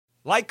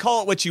Like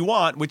Call It What You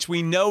Want, which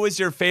we know is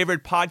your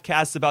favorite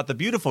podcast about the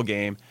beautiful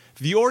game,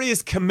 Vuori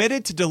is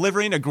committed to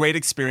delivering a great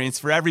experience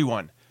for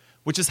everyone,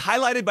 which is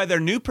highlighted by their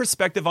new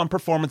perspective on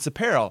performance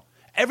apparel.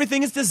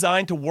 Everything is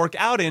designed to work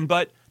out in,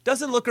 but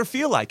doesn't look or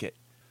feel like it.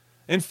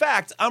 In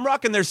fact, I'm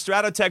rocking their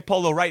Stratotech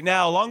polo right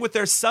now, along with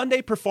their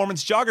Sunday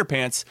Performance jogger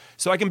pants,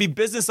 so I can be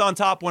business on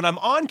top when I'm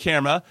on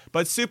camera,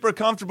 but super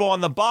comfortable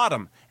on the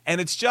bottom. And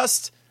it's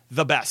just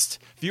the best.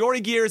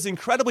 Vuori gear is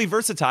incredibly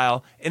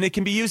versatile, and it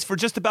can be used for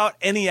just about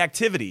any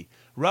activity.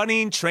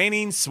 Running,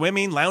 training,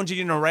 swimming,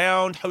 lounging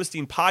around,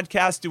 hosting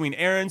podcasts, doing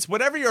errands,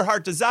 whatever your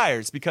heart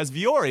desires, because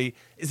Vuori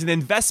is an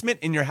investment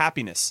in your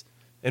happiness.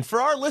 And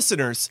for our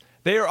listeners,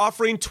 they are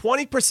offering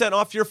 20%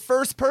 off your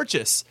first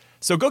purchase.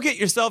 So go get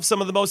yourself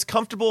some of the most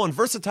comfortable and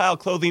versatile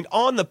clothing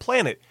on the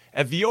planet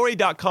at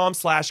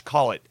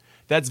vuori.com/callit.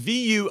 That's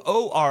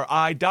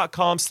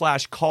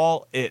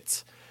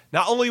VUORI.com/callit.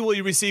 Not only will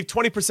you receive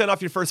 20%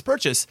 off your first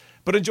purchase,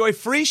 but enjoy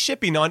free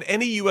shipping on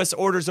any U.S.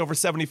 orders over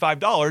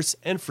 $75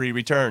 and free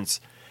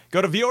returns.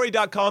 Go to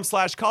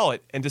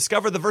vuori.com/callit and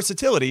discover the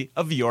versatility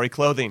of Vuori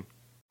clothing.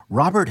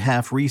 Robert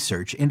Half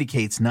research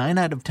indicates 9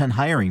 out of 10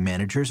 hiring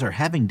managers are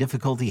having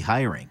difficulty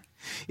hiring.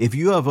 If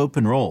you have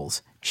open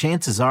roles,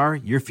 chances are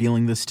you're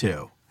feeling this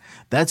too.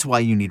 That's why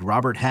you need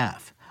Robert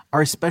Half.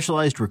 Our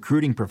specialized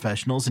recruiting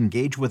professionals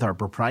engage with our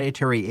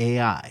proprietary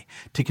AI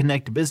to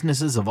connect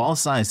businesses of all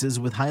sizes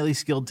with highly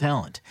skilled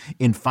talent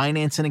in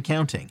finance and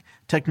accounting,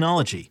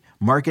 technology,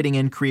 marketing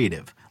and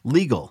creative,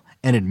 legal,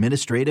 and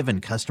administrative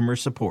and customer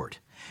support.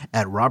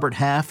 At Robert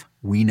Half,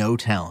 we know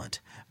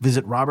talent.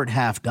 Visit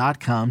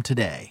roberthalf.com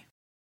today.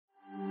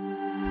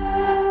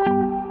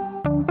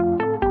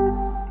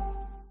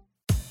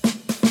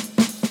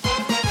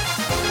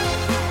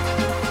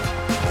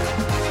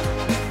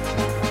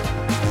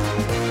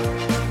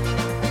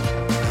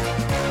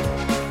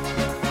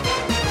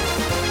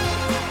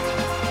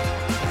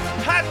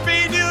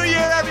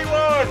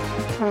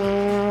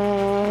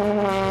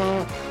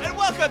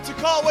 To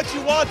Call What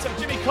You Want.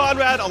 I'm Jimmy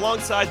Conrad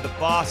alongside the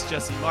boss,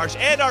 Jesse Marsh,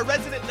 and our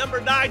resident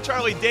number 9,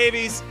 Charlie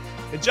Davies.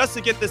 And just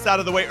to get this out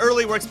of the way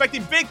early, we're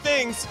expecting big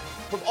things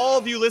from all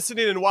of you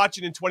listening and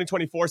watching in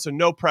 2024, so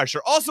no pressure.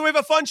 Also, we have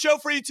a fun show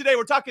for you today.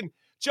 We're talking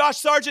Josh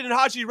Sargent and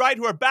Haji Wright,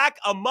 who are back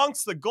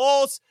amongst the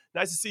goals.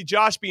 Nice to see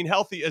Josh being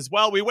healthy as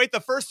well. We await the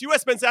first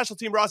U.S. men's national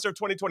team roster of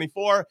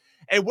 2024.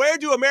 And where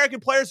do American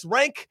players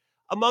rank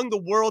among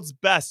the world's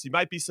best? You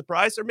might be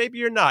surprised, or maybe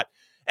you're not.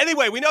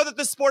 Anyway, we know that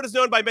this sport is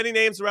known by many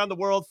names around the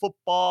world: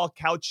 football,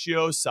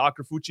 calcio,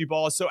 soccer,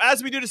 fuchiball. So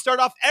as we do to start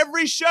off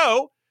every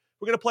show,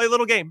 we're going to play a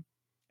little game,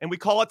 and we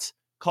call it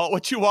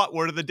What You Want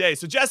Word of the Day.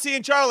 So Jesse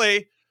and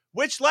Charlie,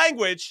 which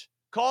language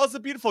calls the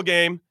beautiful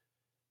game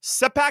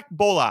sepak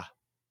bola?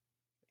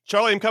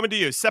 Charlie, I'm coming to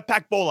you.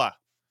 Sepak bola.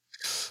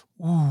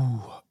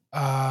 Ooh,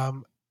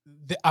 I'm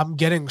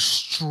getting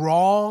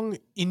strong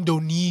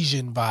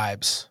Indonesian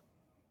vibes.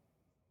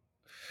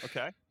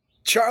 Okay.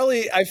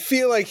 Charlie, I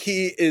feel like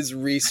he is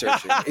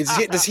researching.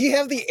 Does he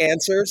have the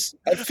answers?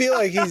 I feel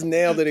like he's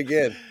nailed it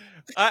again.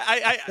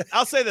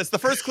 I'll say this. The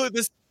first clue,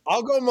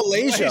 I'll go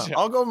Malaysia.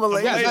 I'll go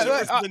Malaysia.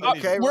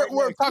 Okay,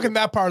 we're talking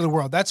that part of the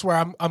world. That's where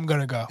I'm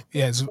gonna go.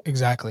 Yes,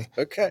 exactly.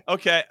 Okay.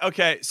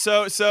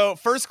 So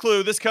first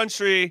clue: this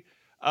country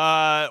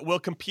will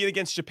compete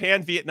against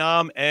Japan,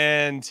 Vietnam,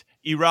 and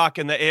Iraq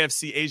in the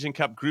AFC Asian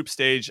Cup group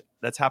stage.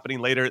 That's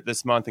happening later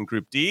this month in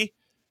Group D.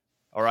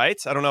 All right.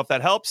 I don't know if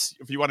that helps.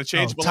 If you want to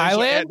change Malaysia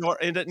Thailand? or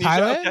Indonesia.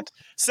 Thailand? Okay.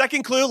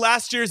 Second clue: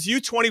 last year's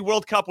U20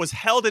 World Cup was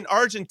held in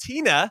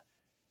Argentina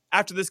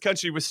after this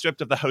country was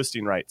stripped of the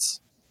hosting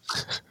rights.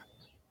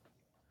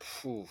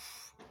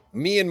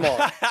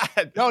 Myanmar.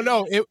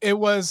 No. It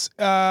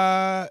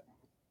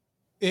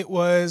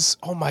was.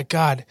 Oh my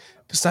God!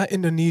 It's not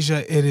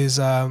Indonesia. It is.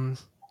 At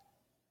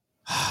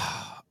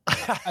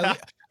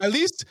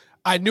least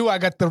I knew I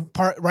got the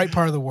right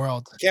part of the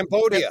world.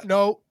 Cambodia.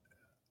 No.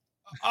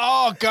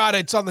 Oh God!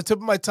 It's on the tip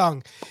of my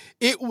tongue.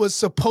 It was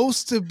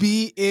supposed to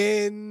be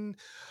in.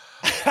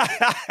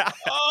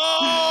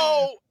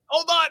 Oh,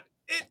 hold on.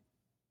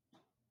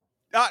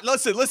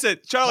 Listen,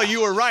 Charlie,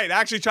 you were right. I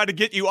actually tried to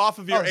get you off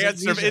of your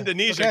answer of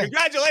Indonesia. Okay.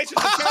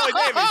 Congratulations to Charlie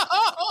Davies.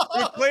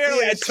 You're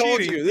clearly I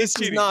told you, this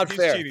is not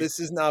fair. This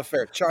is not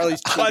fair.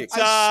 Charlie's cheating.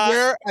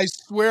 I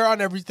swear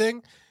on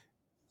everything.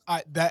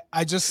 I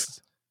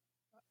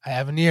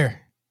have an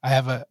ear. I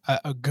have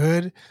a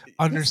good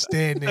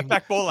understanding of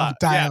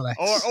dialect.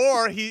 Yeah.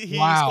 Or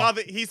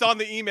he's on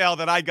the email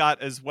that I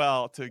got as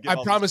well.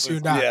 I promise you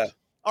not. Yeah.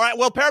 All right,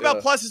 well, Paramount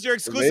Plus is your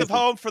exclusive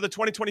home for the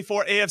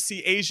 2024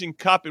 AFC Asian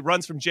Cup. It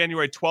runs from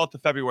January 12th to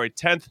February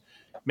 10th.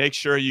 Make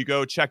sure you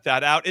go check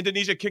that out.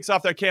 Indonesia kicks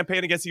off their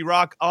campaign against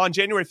Iraq on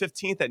January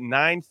 15th at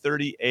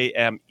 9:30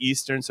 a.m.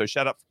 Eastern. So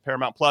shout out to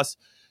Paramount Plus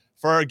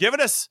for giving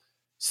us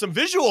some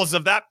visuals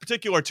of that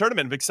particular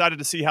tournament. I'm excited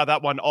to see how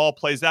that one all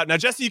plays out. Now,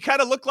 Jesse, you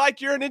kind of look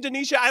like you're in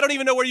Indonesia. I don't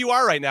even know where you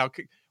are right now.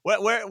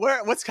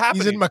 What's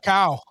happening? He's in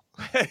Macau.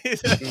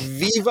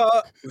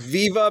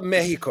 Viva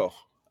Mexico.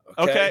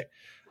 Okay.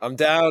 I'm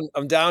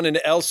down in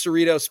El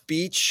Cerritos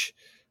Beach.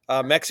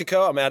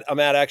 Mexico. I'm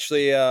at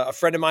actually a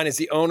friend of mine is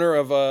the owner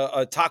of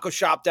a taco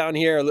shop down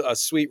here, a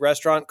sweet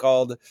restaurant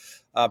called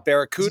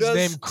Barracuda's.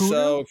 His name Kudu,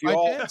 so if you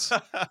all, chance?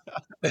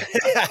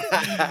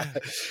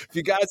 if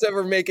you guys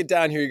ever make it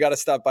down here, you got to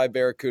stop by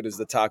Barracuda's.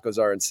 The tacos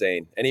are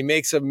insane, and he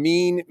makes a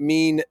mean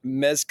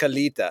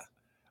mezcalita.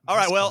 All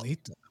right, well,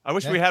 I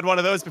wish we had one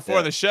of those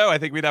before the show. I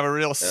think we'd have a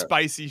real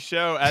spicy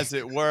show, as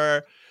it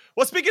were.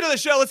 Well, speaking of the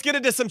show, let's get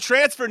into some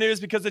transfer news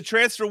because the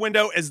transfer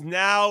window is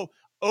now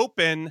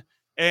open.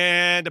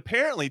 And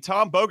apparently,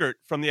 Tom Bogert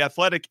from The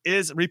Athletic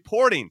is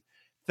reporting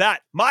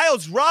that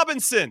Miles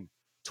Robinson,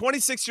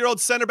 26-year-old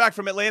center back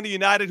from Atlanta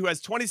United, who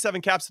has 27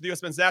 caps for the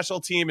U.S. men's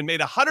national team and made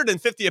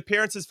 150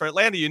 appearances for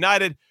Atlanta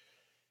United,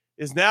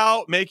 is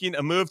now making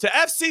a move to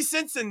FC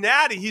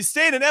Cincinnati. He's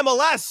staying in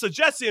MLS. So,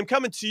 Jesse, I'm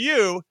coming to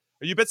you.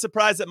 Are you a bit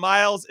surprised that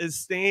Miles is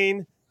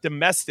staying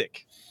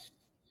domestic?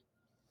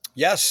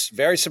 Yes,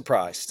 very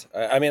surprised.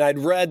 I mean, I'd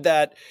read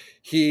that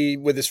he,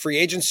 with his free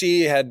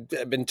agency, had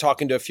been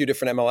talking to a few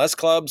different MLS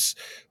clubs,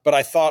 but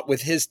I thought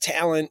with his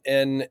talent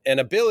and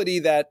ability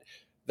that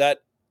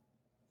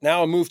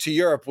now a move to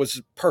Europe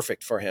was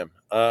perfect for him.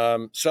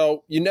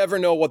 So you never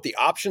know what the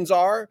options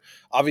are.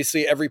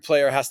 Obviously, every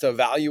player has to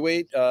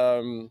evaluate,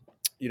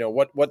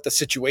 what the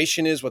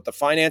situation is, what the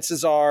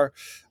finances are,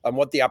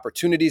 what the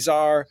opportunities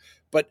are.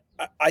 But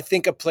I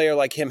think a player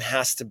like him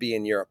has to be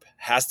in Europe,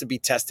 has to be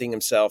testing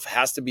himself,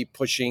 has to be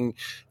pushing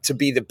to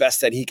be the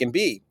best that he can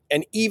be.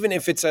 And even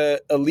if it's a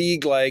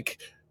league like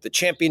the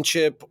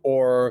Championship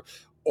or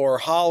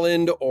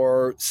Holland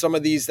or some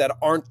of these that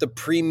aren't the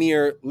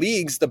premier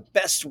leagues, the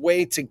best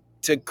way to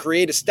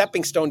create a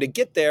stepping stone to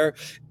get there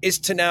is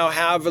to now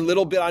have a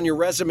little bit on your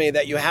resume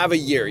that you have a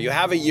year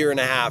and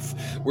a half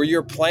where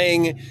you're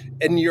playing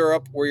in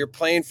Europe, where you're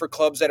playing for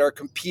clubs that are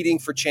competing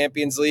for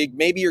Champions League.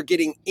 Maybe you're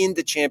getting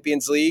into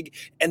Champions League,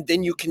 and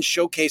then you can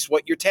showcase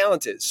what your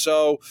talent is.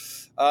 So,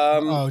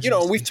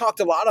 we've talked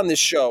a lot on this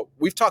show.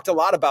 We've talked a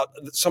lot about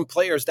some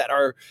players that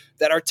are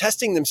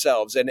testing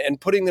themselves and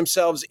putting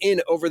themselves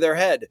in over their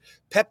head.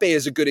 Pepe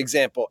is a good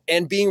example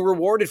and being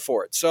rewarded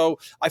for it. So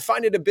I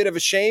find it a bit of a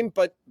shame,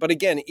 but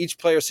again, each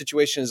player's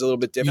situation is a little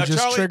bit different.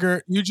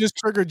 You just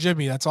triggered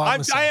Jimmy. That's all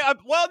I'm saying.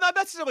 Well, not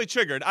necessarily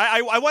triggered.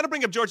 I want to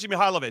bring up Djordje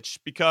Mihailovic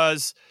because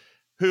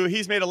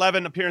he's made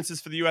 11 appearances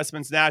for the U.S.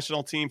 men's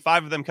national team,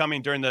 5 of them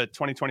coming during the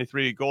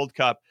 2023 Gold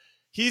Cup.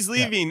 He's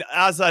leaving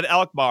Azad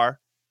Alkmaar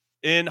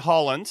in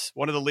Holland,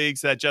 one of the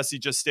leagues that Jesse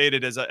just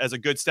stated as a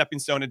good stepping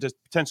stone into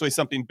potentially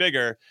something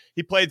bigger.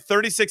 He played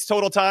 36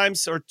 total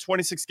times, or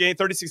 36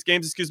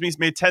 games, He's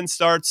made 10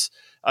 starts,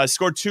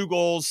 scored 2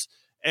 goals,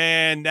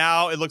 and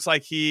now it looks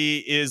like he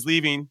is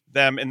leaving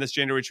them in this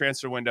January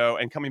transfer window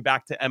and coming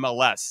back to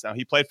MLS. Now,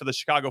 he played for the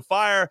Chicago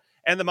Fire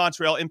and the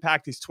Montreal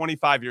Impact. He's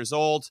 25 years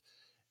old,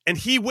 and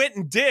he went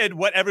and did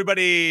what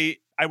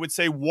everybody, I would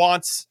say,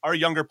 wants our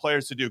younger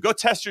players to do. Go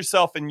test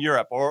yourself in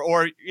Europe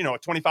or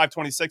 25,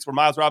 26, where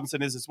Miles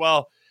Robinson is as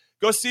well.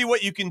 Go see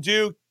what you can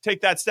do,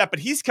 take that step. But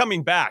he's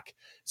coming back.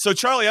 So,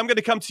 Charlie, I'm going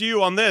to come to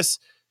you on this.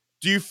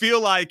 Do you feel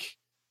like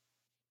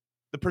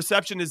the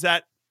perception is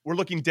that we're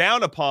looking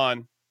down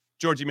upon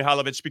Djordje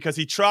Mihailovic because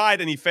he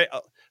tried and he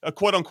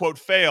quote-unquote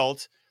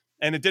failed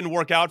and it didn't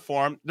work out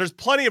for him? There's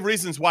plenty of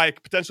reasons why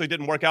it potentially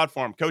didn't work out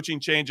for him. Coaching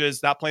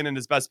changes, not playing in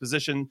his best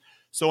position,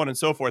 so on and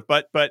so forth.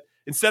 But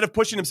instead of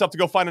pushing himself to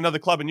go find another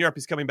club in Europe,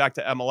 he's coming back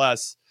to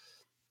MLS.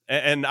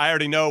 And I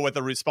already know what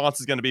the response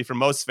is going to be from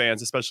most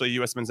fans, especially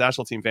U.S. men's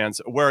national team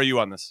fans. Where are you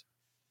on this?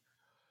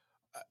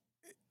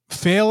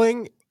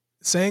 Failing,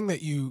 saying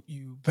that you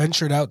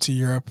ventured out to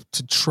Europe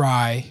to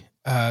try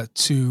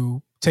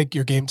to take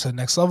your game to the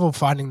next level,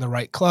 finding the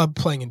right club,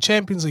 playing in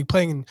Champions League,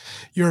 playing in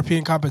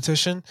European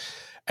competition,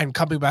 and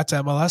coming back to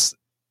MLS,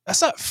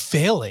 that's not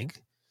failing.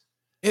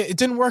 It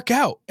didn't work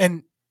out.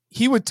 And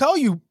he would tell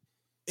you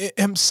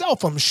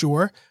himself, I'm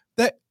sure,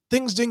 that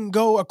things didn't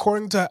go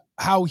according to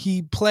how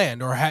he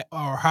planned or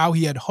how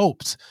he had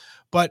hoped.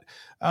 But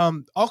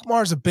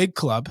Alkmaar is a big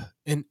club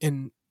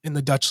in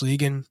the Dutch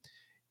league, and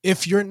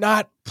if you're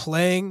not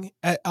playing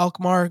at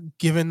Alkmaar,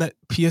 given that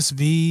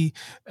PSV,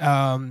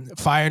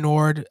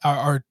 Feyenoord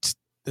are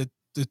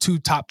the 2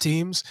 top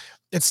teams,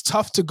 it's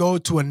tough to go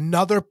to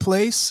another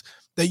place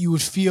that you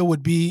would feel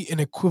would be an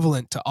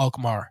equivalent to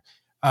Alkmaar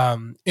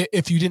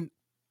if you didn't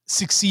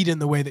succeed in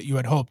the way that you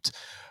had hoped,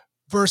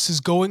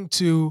 versus going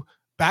to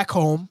back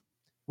home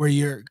where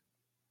you're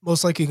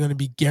most likely going to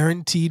be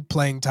guaranteed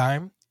playing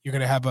time. You're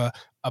going to have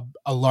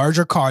a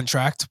larger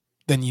contract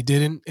than you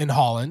did in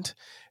Holland.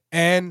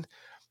 And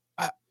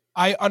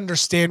I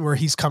understand where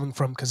he's coming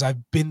from because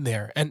I've been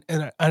there, and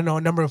I know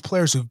a number of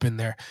players who've been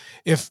there.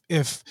 If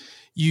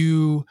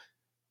you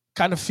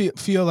kind of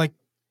feel like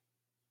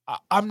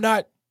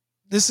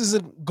this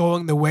isn't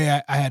going the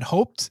way I had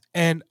hoped,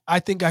 and I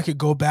think I could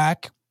go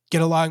back,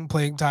 get a long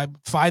playing time,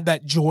 find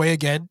that joy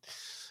again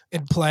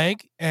in playing,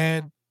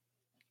 and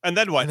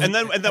then what? And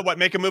then what?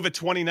 Make a move at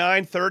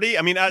 29, 30?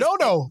 I mean,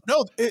 no.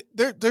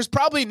 There's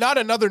probably not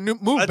another new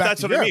move.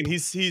 That's what I Europe. mean.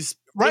 He's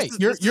right.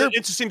 You're an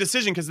interesting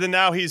decision because then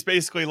now he's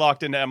basically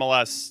locked into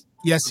MLS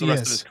Yes, for the he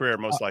rest of is. his career,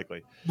 most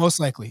likely. Most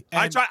likely.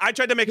 I And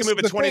tried to make a this move is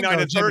at the thing, 29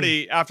 though, and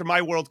 30 after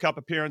my World Cup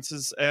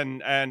appearances,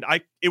 and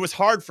it was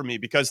hard for me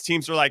because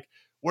teams were like,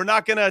 we're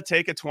not going to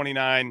take a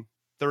 29,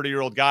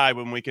 30-year-old guy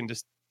when we can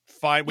just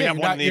find we have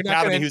one in the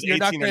academy who's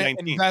 18 or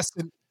 19.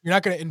 You're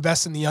not going to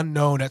invest in the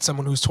unknown at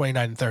someone who's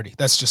 29 and 30.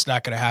 That's just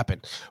not going to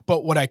happen.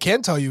 But what I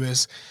can tell you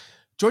is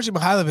Djordje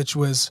Mihailovic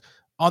was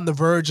on the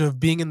verge of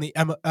being in the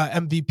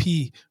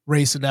MVP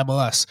race in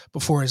MLS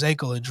before his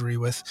ankle injury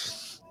with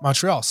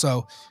Montreal.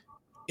 So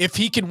if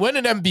he can win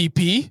an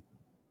MVP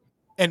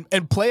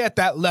and play at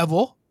that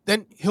level,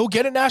 then he'll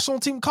get a national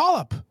team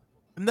call-up.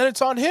 And then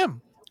it's on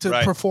him to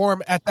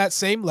perform at that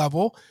same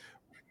level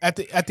at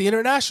the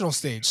international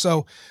stage.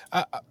 So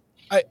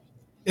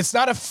it's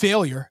not a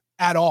failure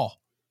at all.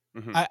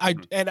 Mm-hmm.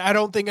 I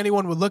don't think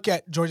anyone would look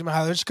at Djordje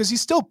Mihailovic because he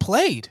still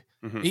played.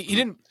 Mm-hmm.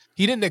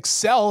 He didn't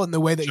excel in the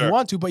way that you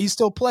want to, but he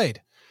still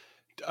played.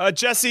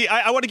 Jesse,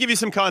 I want to give you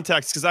some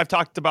context because I've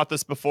talked about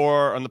this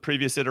before on the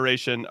previous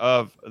iteration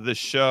of the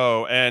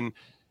show. And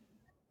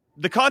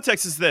the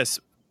context is this.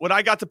 When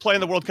I got to play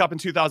in the World Cup in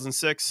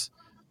 2006,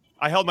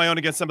 I held my own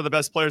against some of the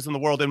best players in the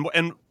world.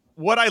 And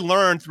what I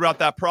learned throughout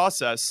that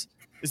process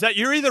is that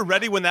you're either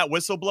ready when that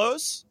whistle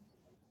blows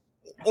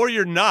or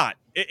you're not.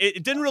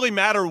 It didn't really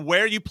matter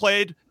where you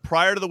played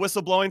prior to the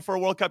whistle blowing for a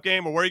World Cup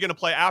game or where you're going to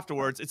play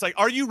afterwards. It's like,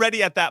 are you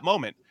ready at that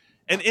moment?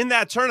 And in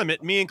that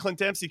tournament, me and Clint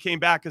Dempsey came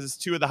back as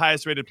two of the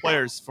highest rated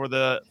players for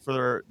the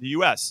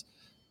U.S.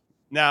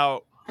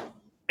 Now,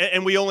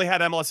 and we only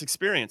had MLS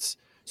experience.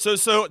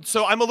 So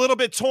I'm a little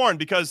bit torn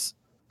because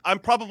I'm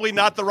probably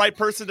not the right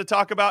person to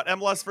talk about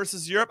MLS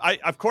versus Europe. I,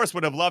 of course,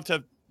 would have loved to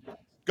have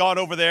gone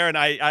over there, and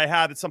I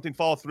had something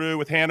fall through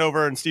with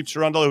Hanover and Steve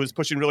Cherundolo, who was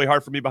pushing really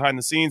hard for me behind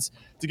the scenes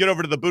to get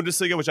over to the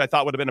Bundesliga, which I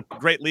thought would have been a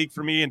great league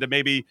for me and to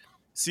maybe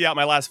see out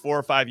my last 4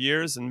 or 5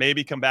 years and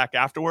maybe come back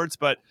afterwards.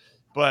 But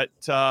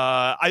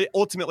I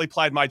ultimately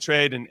plied my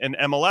trade in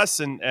MLS,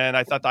 and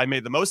I thought I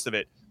made the most of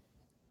it.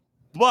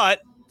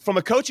 But from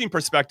a coaching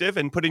perspective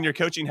and putting your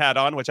coaching hat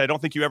on, which I don't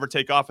think you ever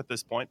take off at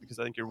this point because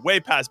I think you're way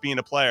past being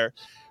a player,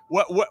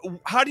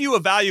 how do you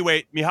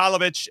evaluate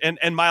Mihailovic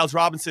and Miles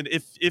Robinson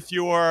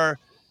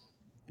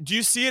do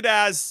you see it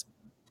as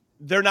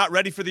they're not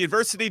ready for the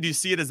adversity? Do you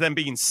see it as them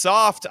being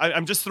soft?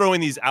 I'm just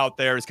throwing these out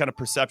there as kind of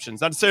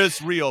perceptions. Not necessarily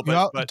it's real,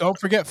 but don't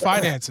forget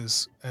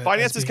finances.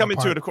 Finances come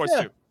into it, of course,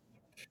 too.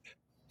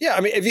 Yeah,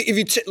 I mean,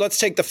 let's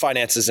take the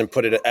finances and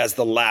put it as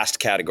the last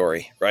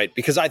category, right?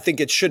 Because I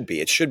think it should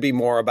be. It should be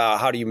more about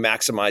how do you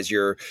maximize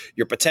your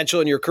potential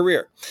in your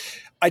career.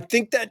 I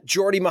think that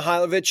Djordje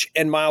Mihailovic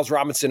and Miles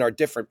Robinson are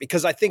different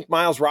because I think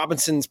Miles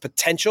Robinson's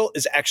potential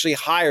is actually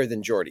higher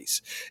than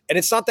Djordje's. And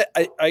it's not that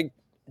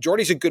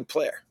Djordje's a good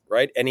player,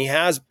 right? And he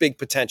has big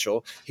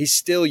potential. He's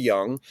still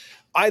young.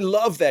 I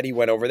love that he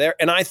went over there,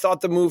 and I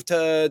thought the move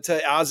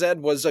to AZ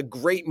was a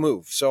great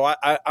move. So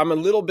I'm a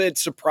little bit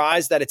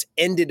surprised that it's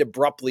ended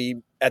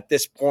abruptly at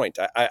this point.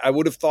 I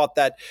would have thought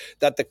that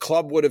the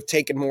club would have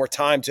taken more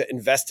time to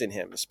invest in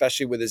him,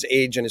 especially with his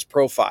age and his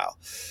profile.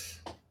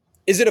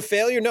 Is it a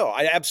failure? No,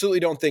 I absolutely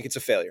don't think it's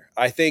a failure.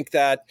 I think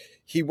that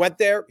he went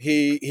there.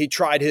 He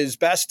tried his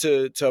best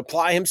to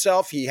apply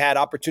himself. He had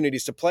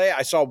opportunities to play.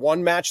 I saw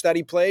one match that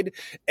he played,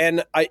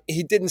 and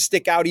he didn't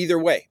stick out either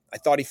way. I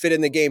thought he fit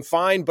in the game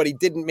fine, but he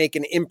didn't make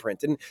an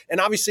imprint.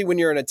 And obviously, when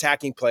you're an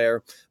attacking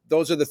player,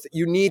 those are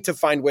you need to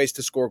find ways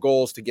to score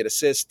goals, to get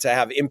assists, to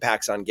have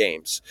impacts on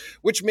games,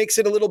 which makes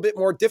it a little bit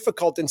more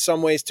difficult in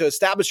some ways to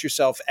establish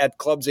yourself at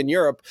clubs in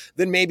Europe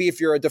than maybe if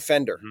you're a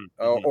defender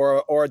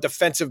or a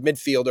defensive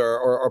midfielder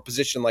or a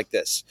position like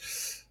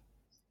this.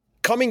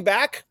 Coming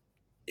back,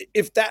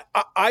 if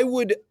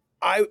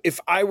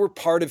I were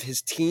part of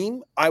his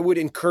team, I would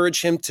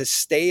encourage him to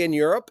stay in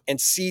Europe and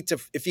see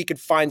if he could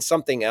find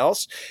something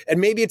else.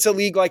 And maybe it's a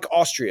league like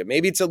Austria.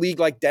 Maybe it's a league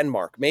like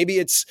Denmark. Maybe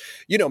it's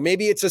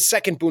a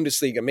second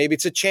Bundesliga. Maybe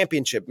it's a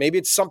championship. Maybe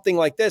it's something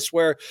like this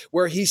where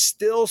he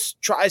still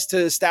tries to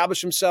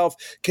establish himself,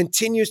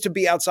 continues to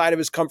be outside of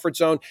his comfort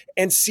zone,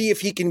 and see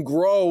if he can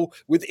grow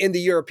within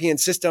the European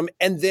system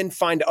and then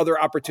find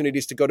other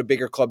opportunities to go to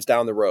bigger clubs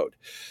down the road.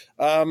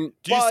 Do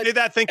you say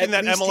that thinking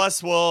that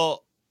MLS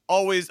will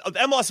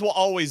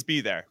always be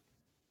there?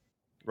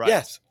 Right.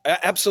 Yes,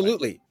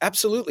 absolutely.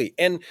 Absolutely.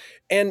 And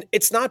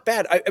it's not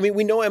bad. I mean,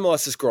 we know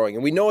MLS is growing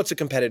and we know it's a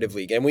competitive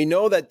league and we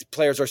know that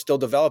players are still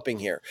developing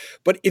here.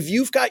 But if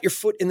you've got your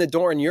foot in the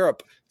door in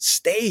Europe,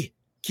 stay.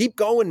 Keep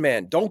going,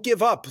 man. Don't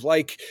give up.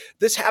 Like,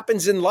 this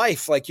happens in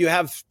life. Like, you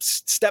have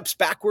steps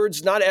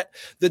backwards.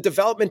 The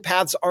development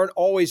paths aren't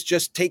always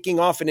just taking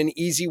off in an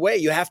easy way.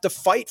 You have to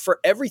fight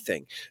for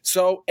everything.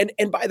 So,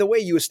 and by the way,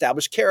 you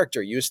establish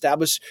character, you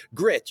establish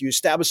grit, you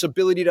establish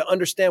ability to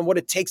understand what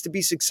it takes to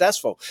be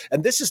successful.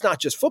 And this is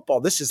not just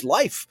football. This is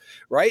life,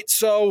 right?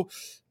 So,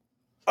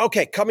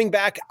 okay, coming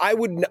back, I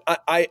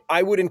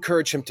would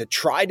encourage him to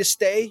try to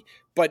stay,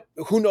 but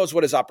who knows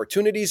what his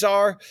opportunities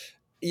are.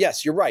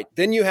 yes, you're right.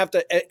 Then you have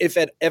to, if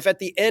at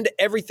the end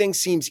everything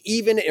seems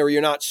even or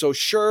you're not so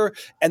sure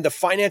and the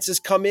finances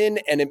come in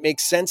and it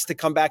makes sense to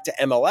come back to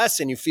MLS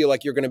and you feel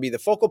like you're going to be the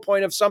focal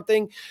point of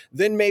something,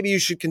 then maybe you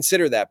should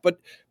consider that. But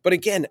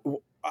again,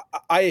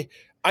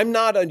 I'm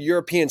not a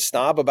European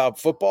snob about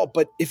football,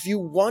 but if you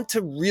want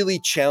to really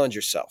challenge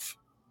yourself,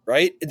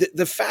 right?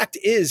 The fact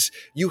is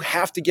you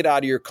have to get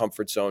out of your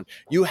comfort zone.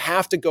 You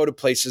have to go to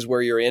places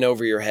where you're in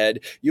over your head.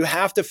 You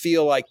have to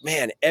feel like,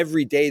 man,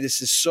 every day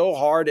this is so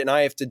hard and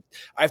I have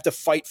to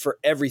fight for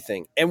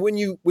everything. And when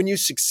you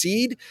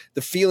succeed,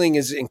 the feeling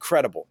is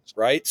incredible,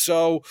 right?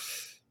 So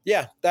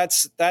yeah,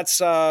 that's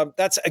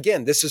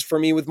again, this is for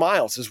me with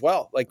Miles as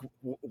well. Like,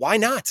 why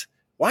not?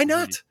 Why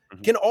not?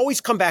 Mm-hmm. Can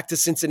always come back to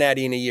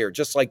Cincinnati in a year,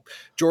 just like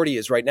Jordy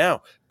is right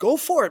now. Go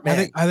for it,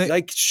 man. I think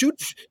like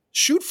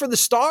shoot for the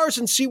stars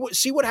and see what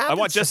happens. I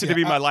want Jesse to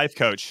be my life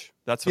coach.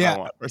 That's what I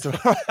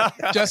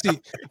want.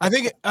 Jesse, I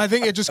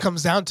think it just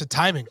comes down to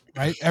timing,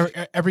 right?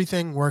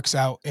 Everything works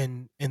out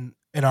in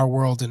our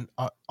world and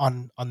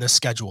on this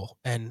schedule,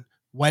 and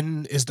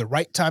when is the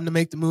right time to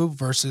make the move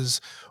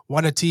versus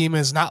when a team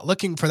is not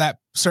looking for that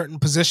certain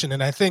position.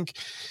 And I think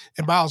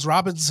in Miles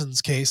Robinson's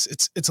case,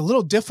 it's a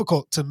little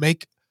difficult to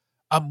make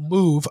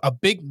a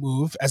big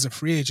move as a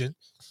free agent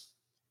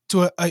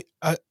to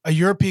a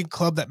European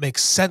club that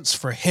makes sense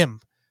for him,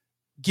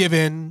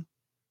 given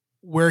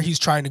where he's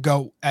trying to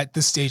go at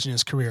this stage in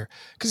his career.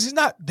 Because he's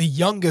not the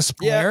youngest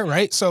player,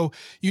 right? So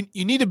you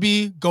need to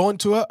be going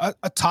to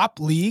a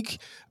top league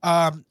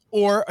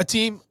or a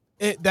team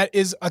that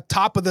is a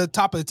top of the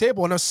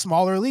table in a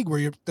smaller league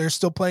where they're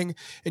still playing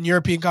in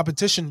European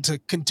competition to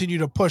continue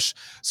to push.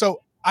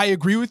 So I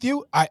agree with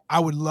you. I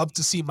would love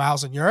to see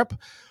Miles in Europe,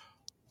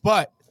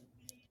 but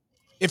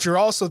if you're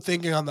also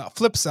thinking on the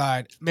flip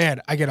side,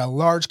 man, I get a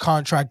large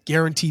contract,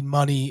 guaranteed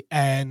money,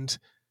 and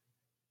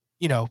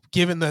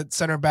given the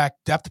center back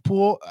depth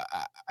pool,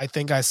 I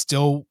think I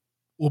still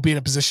will be in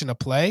a position to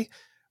play.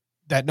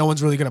 That no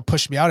one's really going to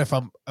push me out if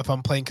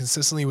I'm playing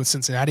consistently with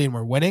Cincinnati and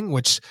we're winning,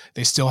 which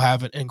they still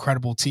have an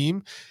incredible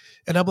team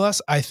in MLS.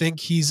 I think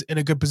he's in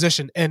a good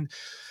position. And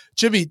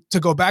Jimmy,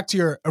 to go back to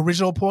your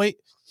original point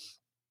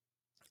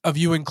of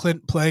you and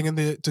Clint playing in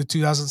the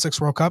 2006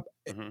 World Cup,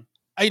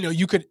 I know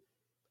you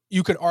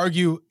could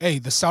argue, hey,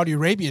 the Saudi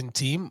Arabian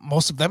team,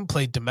 most of them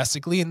played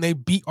domestically and they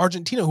beat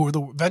Argentina, who were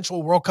the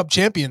eventual World Cup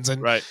champions.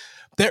 And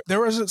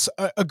there was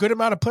a good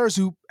amount of players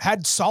who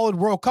had solid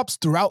World Cups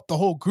throughout the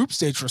whole group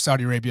stage for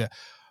Saudi Arabia.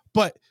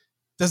 But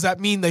does that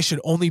mean they should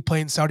only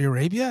play in Saudi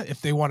Arabia if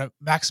they want to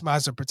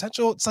maximize their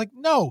potential? It's like,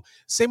 no.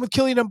 Same with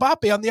Kylian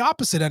Mbappe on the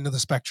opposite end of the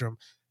spectrum.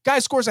 Guy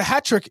scores a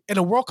hat trick in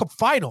a World Cup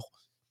final.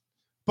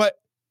 But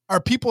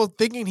are people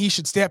thinking he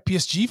should stay at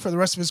PSG for the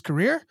rest of his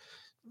career?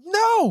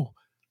 No.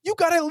 You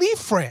got to leave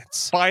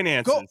France.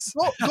 Finances.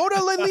 Go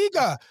to La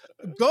Liga.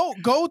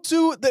 Go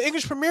to the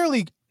English Premier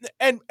League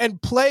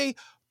and play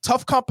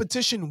tough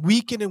competition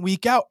week in and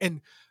week out.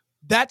 And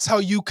that's how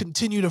you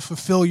continue to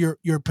fulfill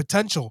your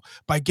potential,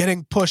 by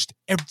getting pushed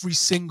every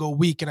single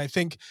week. And I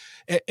think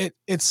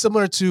it's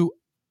similar to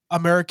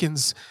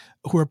Americans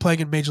who are playing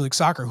in Major League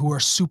Soccer who are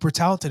super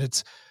talented.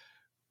 It's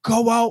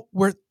go out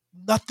where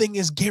nothing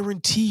is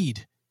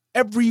guaranteed.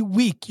 Every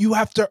week you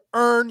have to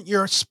earn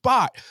your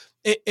spot.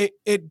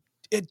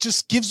 It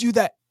just gives you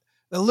that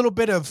a little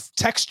bit of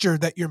texture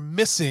that you're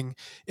missing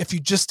if you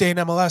just stay in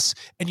MLS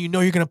and you're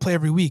going to play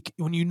every week.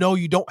 When you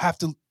don't have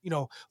to,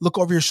 look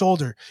over your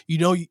shoulder.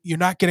 You're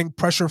not getting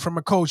pressure from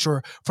a coach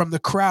or from the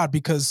crowd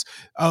because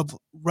of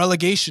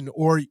relegation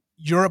or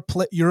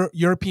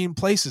European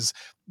places.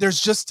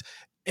 There's just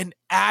an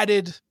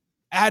added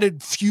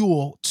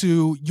fuel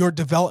to your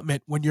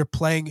development when you're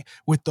playing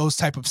with those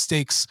type of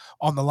stakes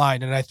on the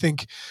line. And I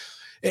think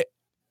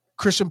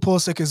Christian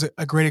Pulisic is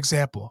a great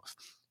example.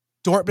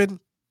 Dortmund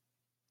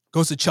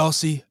goes to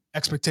Chelsea.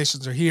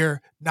 Expectations are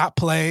here. Not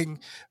playing.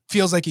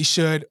 Feels like he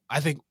should. I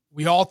think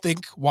we all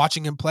think,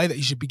 watching him play, that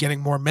he should be getting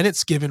more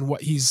minutes given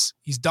what he's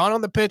done on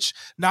the pitch.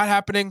 Not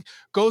happening.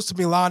 Goes to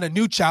Milan, a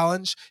new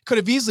challenge. Could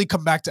have easily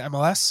come back to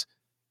MLS.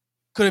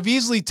 Could have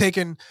easily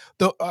taken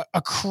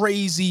a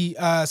crazy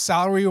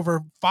salary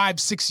over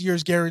 5-6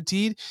 years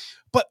guaranteed,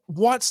 but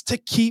wants to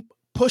keep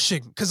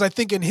pushing because I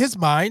think in his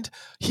mind,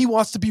 he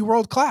wants to be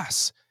world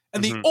class.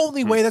 And the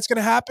only way that's going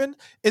to happen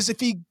is if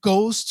he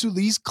goes to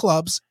these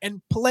clubs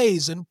and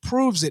plays and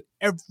proves it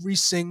every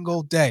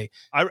single day.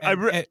 I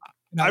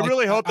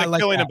really hope that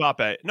Kylian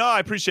Mbappe. No, I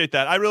appreciate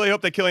that. I really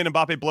hope that Kylian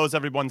Mbappe blows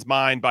everyone's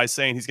mind by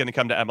saying he's going to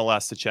come to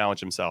MLS to challenge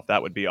himself.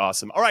 That would be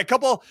awesome. All right,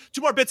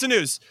 two more bits of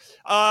news.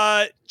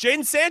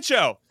 Jadon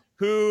Sancho,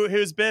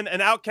 who's been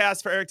an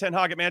outcast for Erik ten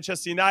Hag at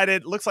Manchester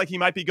United, looks like he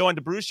might be going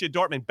to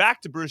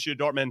back to Borussia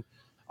Dortmund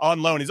on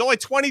loan. He's only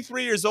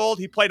 23 years old.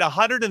 He played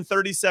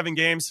 137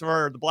 games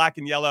for the Black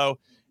and Yellow,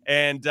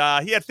 and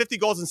he had 50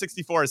 goals and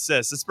 64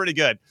 assists. It's pretty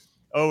good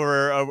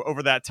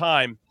over that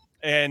time.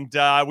 And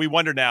we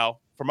wonder now,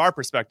 from our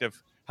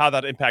perspective, how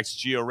that impacts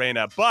Gio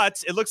Reyna.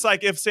 But it looks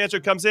like if Sancho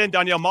comes in,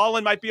 Daniel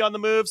Malen might be on the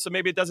move, so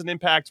maybe it doesn't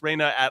impact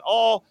Reyna at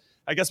all.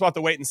 I guess we'll have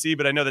to wait and see,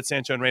 but I know that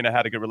Sancho and Reyna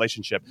had a good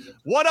relationship.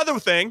 One other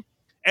thing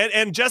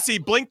And Jesse,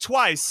 blink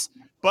twice.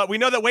 But we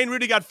know that Wayne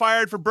Rooney got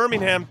fired for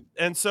Birmingham,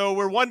 and so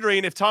we're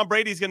wondering if Tom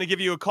Brady's going to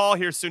give you a call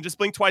here soon. Just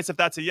blink twice if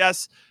that's a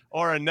yes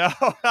or a no.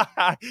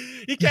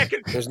 He can't.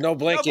 There's no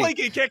blinking.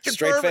 He can't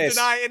confirm or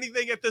deny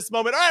anything at this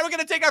moment. All right, we're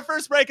going to take our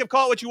first break of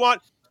Call It What You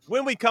Want.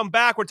 When we come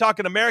back, we're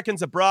talking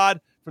Americans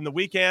abroad from the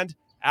weekend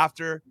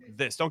after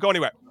this. Don't go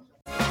anywhere.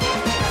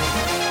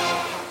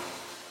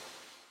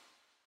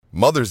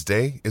 Mother's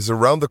Day is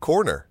around the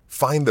corner.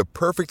 Find the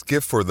perfect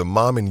gift for the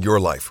mom in your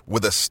life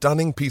with a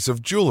stunning piece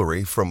of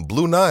jewelry from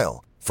Blue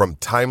Nile. From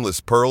timeless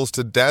pearls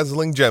to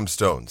dazzling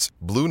gemstones,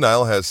 Blue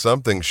Nile has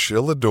something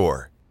she'll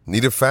adore.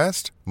 Need it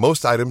fast?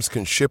 Most items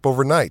can ship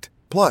overnight.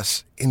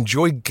 Plus,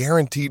 enjoy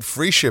guaranteed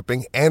free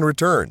shipping and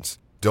returns.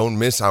 Don't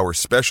miss our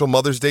special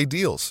Mother's Day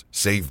deals.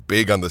 Save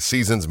big on the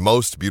season's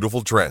most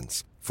beautiful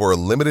trends. For a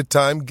limited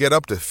time, get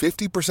up to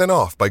 50%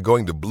 off by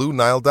going to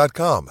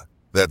BlueNile.com.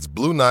 That's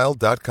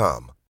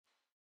BlueNile.com.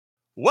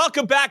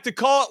 Welcome back to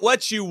Call It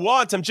What You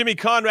Want. I'm Jimmy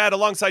Conrad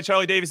alongside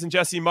Charlie Davis and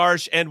Jesse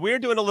Marsh, and we're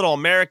doing a little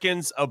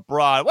Americans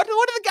abroad. What do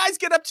the guys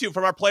get up to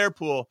from our player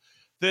pool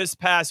this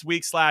past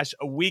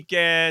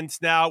week/weekend?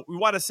 Now, we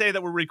want to say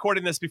that we're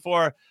recording this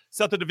before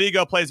Celta de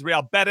Vigo plays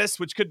Real Betis,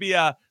 which could be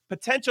a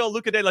potential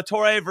Luca de la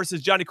Torre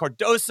versus Johnny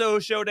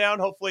Cardoso showdown.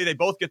 Hopefully, they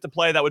both get to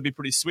play. That would be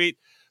pretty sweet.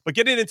 But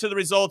getting into the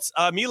results,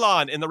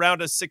 Milan in the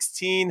round of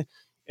 16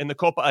 in the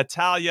Coppa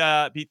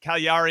Italia beat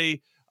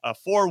Cagliari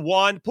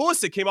 4-1.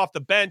 Pulisic came off the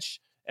bench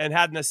and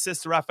had an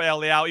assist to Rafael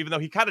Leao, even though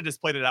he kind of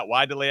just played it out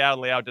wide to Leao,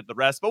 and Leao did the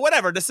rest. But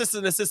whatever, an assist.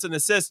 100%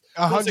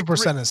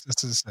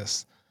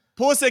 assist.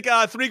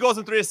 Pulisic, 3 goals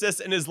and 3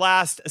 assists in his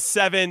last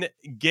 7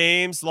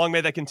 games. Long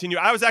may that continue.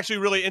 I was actually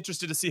really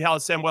interested to see how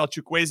Samuel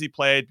Chukwueze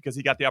played because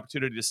he got the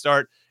opportunity to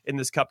start in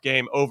this cup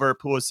game over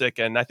Pulisic,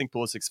 and I think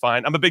Pulisic's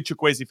fine. I'm a big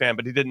Chukwueze fan,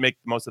 but he didn't make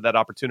most of that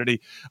opportunity.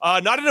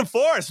 Nottingham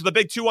Forest with a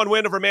big 2-1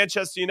 win over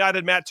Manchester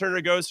United. Matt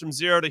Turner goes from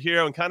 0 to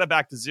hero and kind of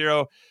back to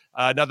 0.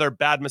 Another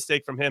bad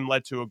mistake from him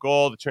led to a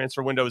goal. The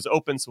transfer window is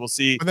open, so we'll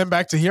see. And then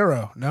back to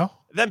hero, no?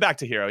 Then back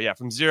to hero, yeah.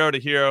 From 0 to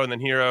hero and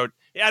then hero.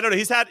 Yeah, I don't know.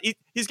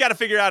 He's got to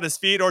figure out his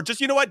feet, or just,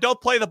 you know what? Don't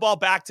play the ball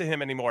back to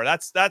him anymore.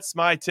 That's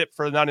my tip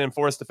for the Nottingham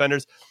Forest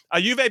defenders.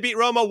 Juve beat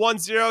Roma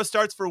 1-0.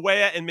 Starts for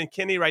Weah and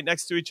McKinney right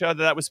next to each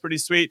other. That was pretty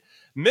sweet.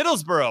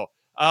 Middlesbrough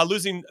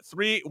losing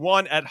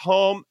 3-1 at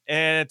home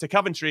and to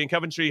Coventry. And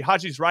Coventry,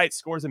 Haji's Wright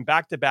scores in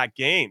back-to-back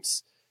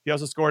games. He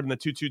also scored in the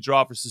 2-2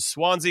 draw versus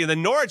Swansea. And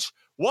then Norwich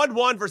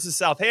 1-1 versus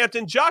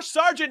Southampton. Josh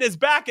Sargent is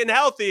back and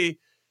healthy,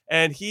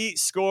 and he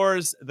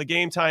scores the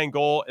game-tying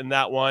goal in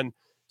that one.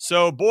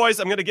 So,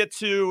 boys, I'm going to get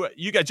to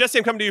you guys. Jesse,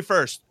 I'm coming to you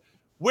first.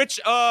 Which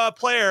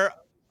player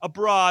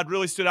abroad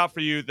really stood out for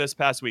you this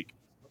past week?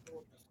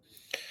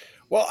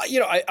 Well,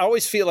 I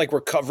always feel like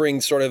we're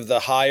covering sort of the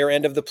higher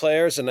end of the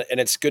players, and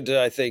it's good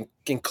to, I think,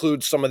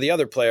 include some of the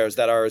other players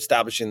that are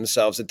establishing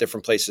themselves at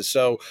different places.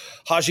 So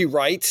Haji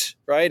Wright,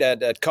 right,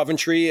 at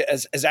Coventry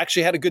has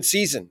actually had a good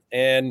season,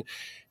 and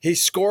he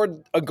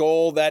scored a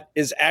goal that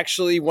is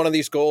actually one of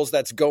these goals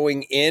that's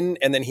going in,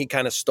 and then he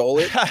kind of stole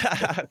it.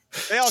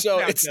 So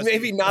it's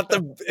maybe not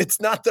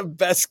the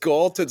best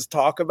goal to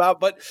talk about,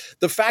 but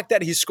the fact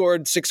that he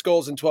scored 6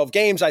 goals in 12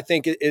 games, I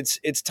think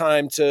it's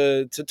time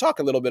to talk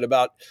a little bit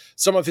about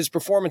some of his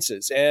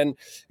performances. And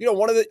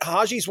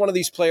Haji's one of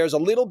these players, a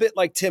little bit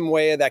like Tim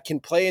Weah, that can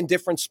play in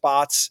different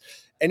spots.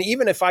 And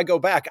even if I go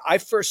back, I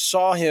first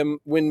saw him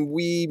when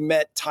we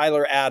met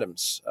Tyler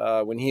Adams,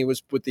 when he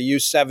was with the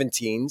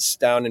U17s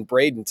down in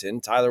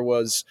Bradenton. Tyler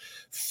was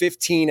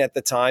 15 at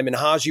the time, and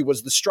Haji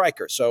was the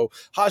striker. So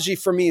Haji,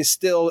 for me, is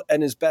still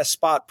in his best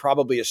spot,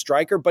 probably a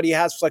striker, but he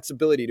has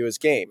flexibility to his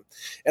game.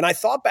 And I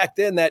thought back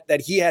then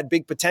that he had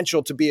big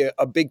potential to be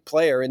a big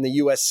player in the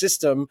U.S.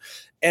 system.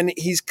 And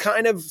he's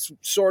kind of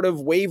sort of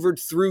wavered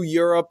through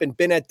Europe and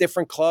been at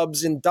different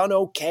clubs and done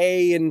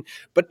okay,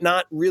 but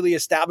not really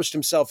established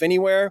himself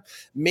anywhere.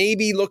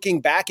 Maybe looking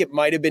back, it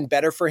might have been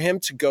better for him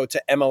to go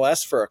to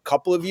MLS for a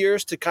couple of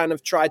years to kind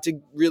of try to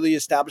really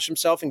establish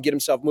himself and get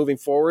himself moving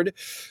forward,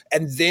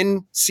 and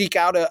then seek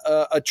out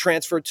a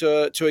transfer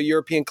to a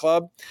European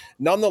club.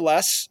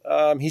 Nonetheless,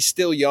 he's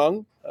still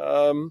young.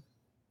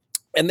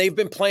 And they've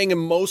been playing him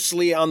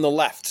mostly on the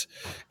left.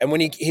 And when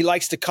he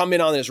likes to come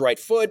in on his right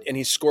foot, and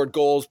he's scored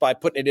goals by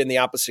putting it in the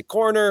opposite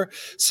corner.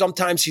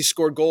 Sometimes he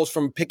scored goals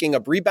from picking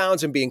up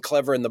rebounds and being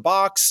clever in the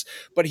box.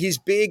 But he's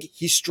big,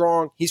 he's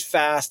strong, he's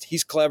fast,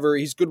 he's clever,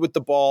 he's good with the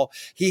ball.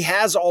 He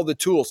has all the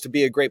tools to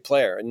be a great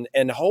player.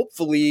 And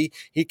hopefully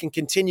he can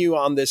continue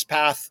on this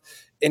path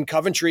in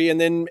Coventry,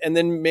 and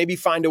then maybe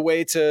find a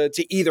way to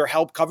either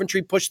help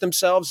Coventry push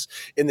themselves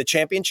in the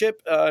championship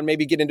and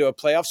maybe get into a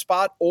playoff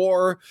spot,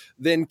 or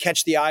then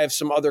catch the eye of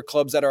some other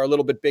clubs that are a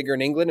little bit bigger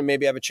in England and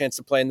maybe have a chance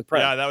to play in the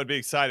Prem. Yeah, that would be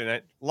exciting.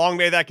 Long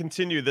may that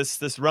continue,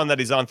 this run that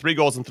he's on. 3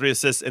 goals and 3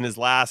 assists in his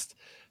last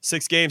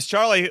 6 games.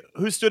 Charlie,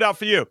 who stood out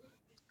for you?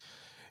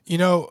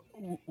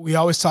 We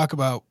always talk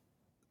about,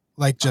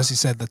 like Jesse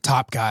said, the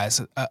top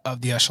guys of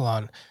the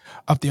echelon,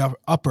 up the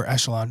upper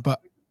echelon,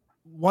 but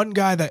one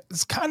guy that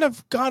has kind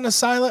of gone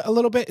silent a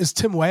little bit is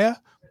Tim Weah.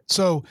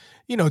 So,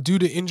 due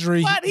to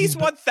injury, But he's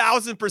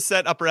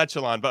 1,000% upper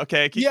echelon. But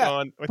okay, keep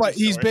going. But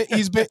he's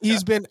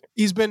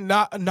been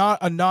not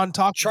a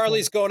non-talking.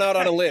 Charlie's going out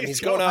on a limb. He's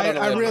going out on a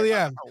limb. I really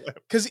am,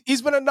 because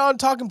he's been a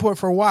non-talking point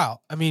for a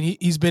while. I mean,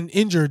 he's been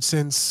injured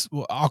since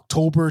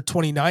October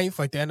 29th,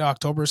 like the end of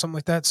October or something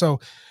like that. So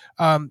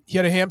he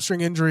had a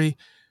hamstring injury.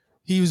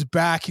 He was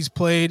back. He's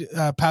played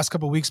past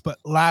couple of weeks, but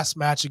last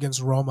match against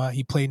Roma,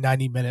 he played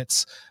 90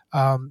 minutes.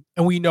 And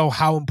we know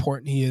how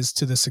important he is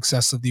to the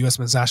success of the U.S.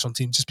 men's national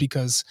team, just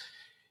because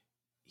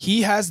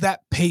he has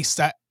that pace,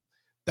 that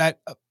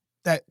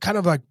kind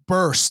of like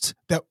burst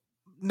that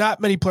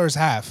not many players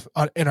have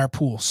in our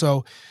pool.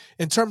 So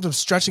in terms of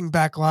stretching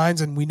back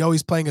lines, and we know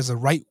he's playing as a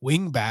right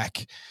wing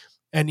back,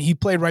 and he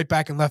played right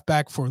back and left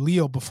back for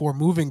Lille before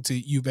moving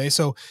to Juve.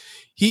 So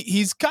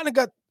he's kind of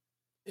got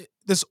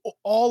this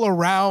all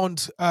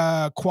around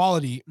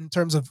quality in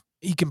terms of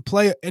he can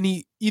play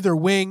either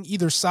wing,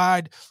 either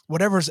side,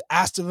 whatever's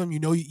asked of him.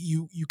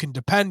 You can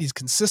depend. He's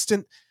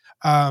consistent.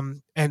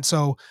 And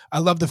so I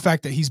love the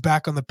fact that he's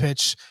back on the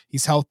pitch.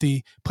 He's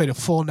healthy, played a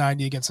full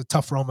 90 against a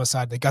tough Roma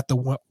side. They got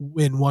the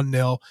win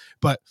 1-0,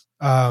 but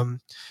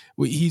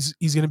he's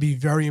going to be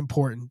very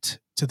important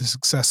to the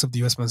success of the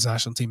U.S. men's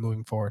national team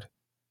moving forward.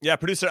 Yeah,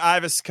 producer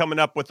Ivis coming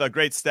up with a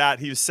great stat.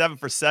 He was 7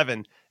 for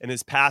 7 in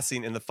his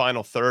passing in the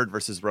final third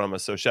versus Roma.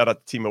 So shout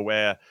out to Timo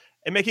Weah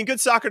and making good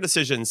soccer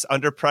decisions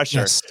under pressure.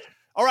 Yes.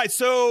 All right,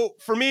 so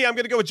for me, I'm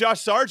going to go with Josh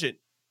Sargent.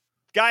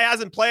 Guy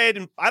hasn't played,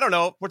 and I don't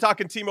know. We're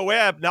talking Timo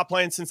Weah not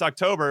playing since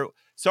October.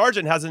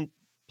 Sargent hasn't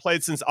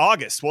played since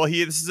August. Well,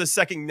 this is his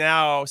second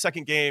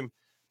game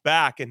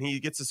back, and he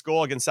gets his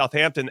goal against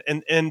Southampton.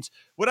 And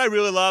what I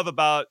really love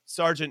about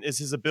Sargent is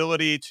his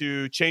ability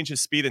to change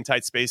his speed in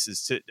tight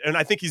spaces. And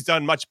I think he's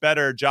done much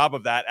better job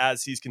of that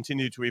as he's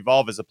continued to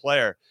evolve as a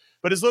player.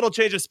 But his little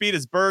change of speed,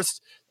 his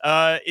burst,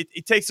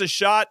 it takes a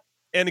shot,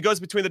 and it goes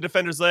between the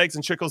defender's legs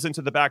and trickles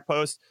into the back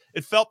post.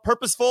 It felt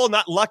purposeful,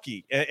 not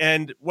lucky.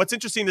 And what's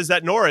interesting is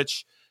that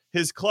Norwich,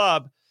 his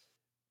club,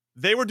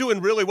 they were doing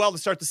really well to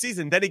start the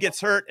season. Then he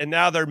gets hurt, and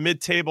now they're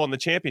mid-table in the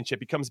championship.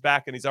 He comes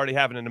back, and he's already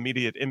having an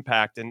immediate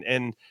impact.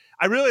 And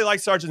I really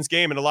like Sargent's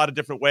game in a lot of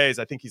different ways.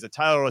 I think he's a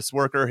tireless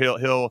worker.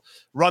 He'll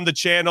run the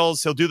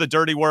channels. He'll do the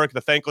dirty work,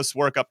 the thankless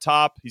work up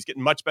top. He's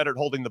getting much better at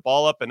holding the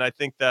ball up. And I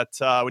think that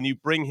when you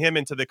bring him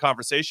into the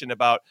conversation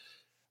about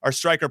our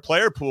striker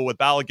player pool with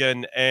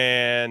Balogun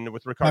and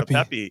with Ricardo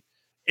Pepi,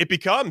 it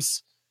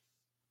becomes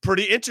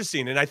pretty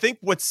interesting. And I think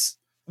what's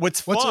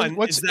fun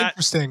what's is that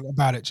interesting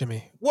about it,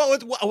 Jimmy? Well,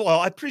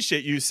 I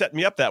appreciate you setting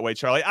me up that way,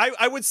 Charlie.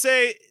 I would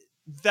say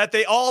that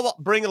they all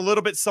bring a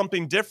little bit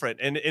something different.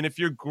 And if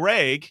you're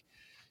Greg,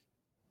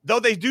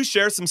 though they do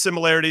share some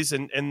similarities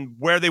in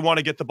where they want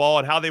to get the ball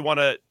and how they want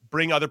to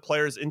bring other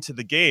players into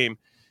the game,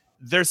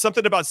 there's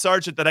something about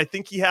Sargent that I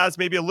think he has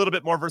maybe a little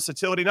bit more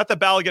versatility. Not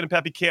that Balogun and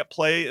Pepe can't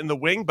play in the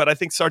wing, but I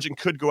think Sargent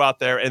could go out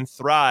there and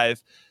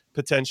thrive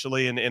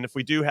potentially. And if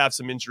we do have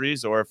some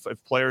injuries, or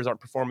if players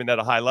aren't performing at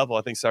a high level,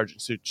 I think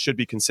Sargent should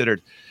be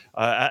considered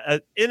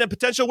in a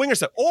potential winger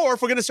set. Or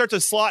if we're going to start to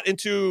slot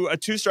into a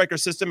two-striker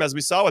system, as we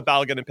saw with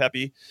Balogun and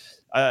Pepe,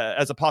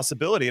 as a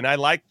possibility. And I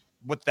like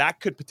what that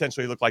could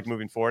potentially look like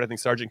moving forward. I think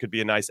Sargent could be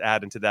a nice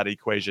add into that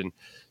equation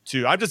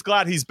too. I'm just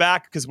glad he's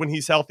back, because when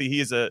he's healthy,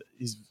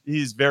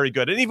 he's very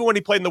good. And even when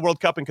he played in the World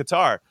Cup in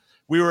Qatar,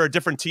 we were a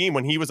different team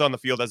when he was on the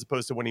field as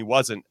opposed to when he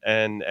wasn't.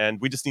 And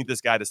we just need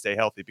this guy to stay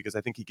healthy, because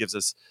I think he gives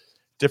us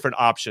different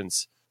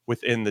options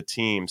within the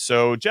team.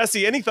 So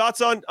Jesse, any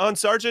thoughts on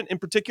Sargent in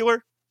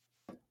particular?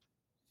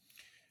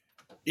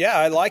 Yeah,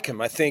 I like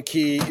him. I think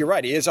you're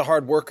right. He is a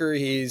hard worker.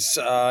 He's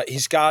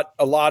got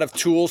a lot of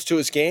tools to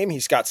his game.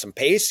 He's got some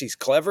pace. He's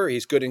clever.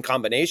 He's good in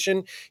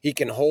combination. He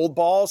can hold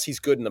balls. He's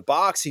good in the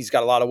box. He's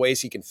got a lot of ways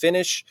he can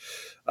finish.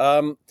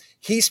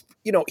 He's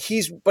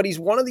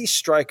one of these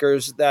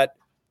strikers that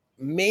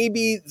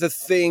maybe the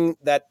thing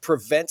that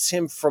prevents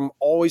him from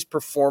always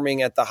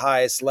performing at the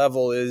highest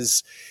level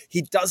is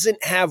he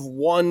doesn't have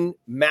one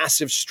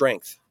massive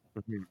strength.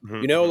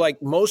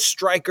 Like most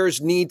strikers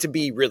need to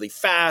be really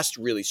fast,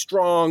 really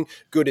strong,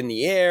 good in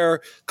the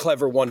air,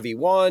 clever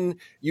 1v1.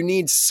 You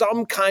need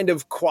some kind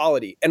of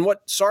quality. And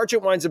what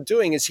Sargent winds up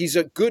doing is he's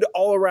a good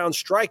all-around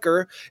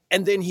striker,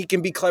 and then he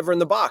can be clever in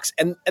the box.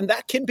 And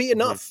that can be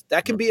enough.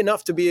 That can be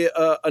enough to be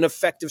an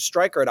effective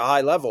striker at a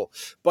high level.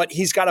 But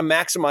he's got to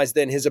maximize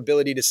then his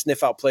ability to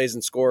sniff out plays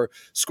and score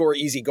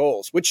easy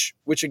goals, which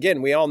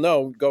again, we all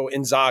know, go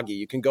Inzaghi.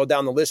 You can go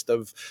down the list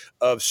of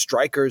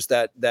strikers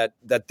that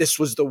this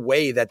was the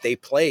way that they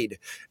played.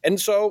 And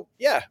so,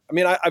 yeah, I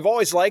mean, I've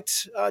always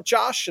liked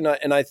Josh,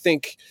 and I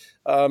think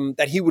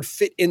that he would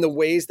fit in the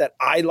ways that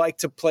I like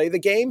to play the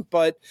game.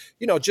 But,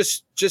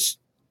 just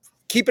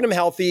keeping him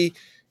healthy,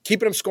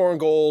 keeping him scoring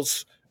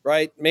goals,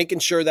 right? Making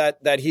sure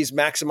that he's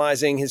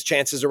maximizing his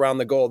chances around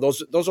the goal.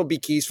 Those will be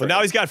keys for him.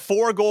 Now he's got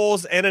 4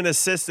 goals and an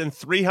assist in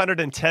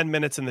 310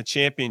 minutes in the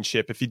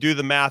championship. If you do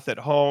the math at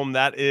home,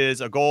 that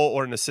is a goal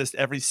or an assist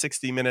every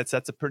 60 minutes.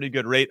 That's a pretty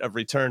good rate of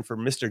return for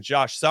Mr.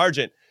 Josh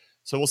Sargent.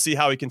 So we'll see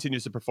how he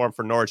continues to perform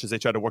for Norwich as they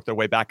try to work their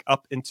way back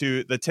up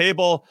into the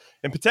table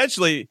and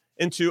potentially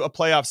into a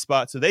playoff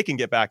spot so they can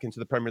get back into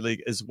the Premier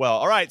League as well.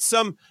 All right,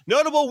 some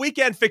notable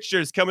weekend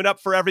fixtures coming up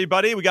for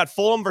everybody. We got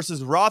Fulham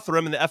versus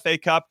Rotherham in the FA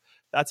Cup.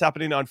 That's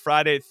happening on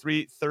Friday at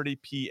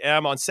 3:30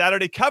 p.m. On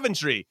Saturday,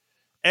 Coventry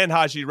and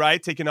Haji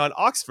Wright taking on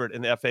Oxford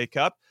in the FA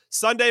Cup.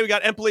 Sunday, we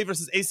got Empoli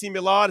versus AC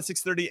Milan at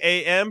 6:30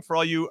 a.m. for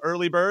all you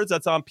early birds.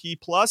 That's on P+.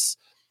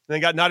 Then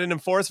got Nottingham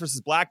Forest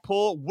versus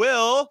Blackpool.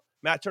 Will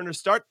Matt Turner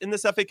start in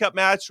this FA Cup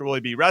match, or will he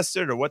be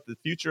rested, or what the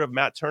future of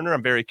Matt Turner?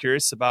 I'm very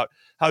curious about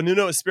how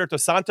Nuno Espirito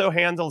Santo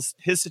handles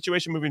his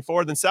situation moving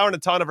forward. Then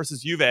Salernitana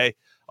versus Juve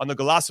on the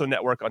Golazo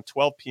Network on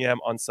 12 p.m.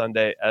 on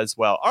Sunday as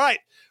well. All right,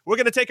 we're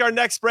going to take our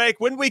next break.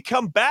 When we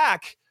come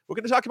back, we're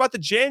going to talk about the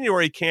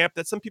January camp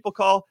that some people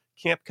call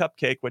Camp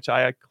Cupcake, which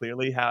I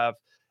clearly have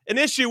an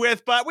issue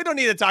with, but we don't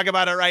need to talk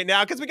about it right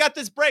now because we got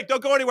this break.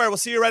 Don't go anywhere. We'll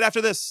see you right after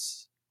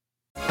this.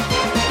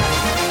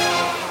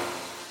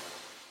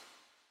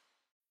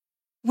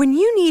 When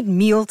you need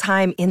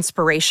mealtime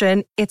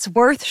inspiration, it's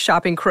worth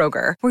shopping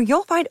Kroger, where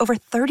you'll find over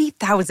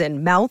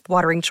 30,000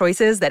 mouth-watering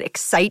choices that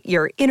excite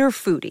your inner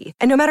foodie.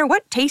 And no matter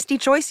what tasty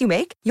choice you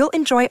make, you'll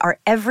enjoy our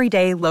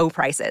everyday low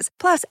prices,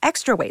 plus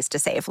extra ways to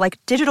save, like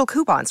digital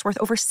coupons worth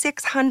over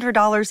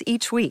 $600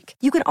 each week.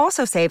 You can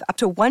also save up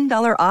to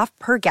 $1 off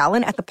per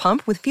gallon at the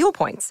pump with fuel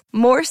points.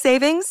 More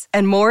savings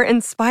and more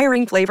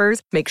inspiring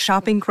flavors make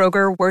shopping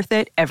Kroger worth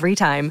it every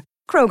time.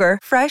 Kroger,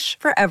 fresh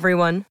for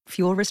everyone.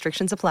 Fuel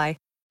restrictions apply.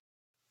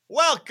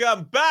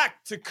 Welcome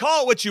back to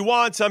Call It What You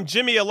Want. I'm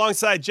Jimmy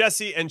alongside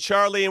Jesse and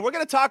Charlie, and we're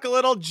going to talk a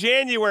little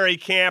January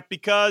camp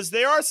because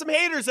there are some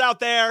haters out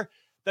there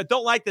that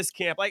don't like this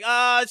camp. Like,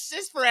 it's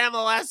just for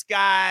MLS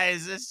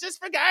guys. It's just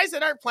for guys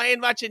that aren't playing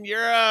much in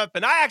Europe.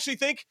 And I actually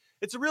think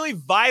it's a really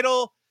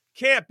vital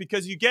camp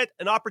because you get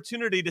an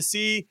opportunity to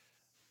see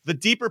the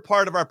deeper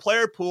part of our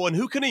player pool and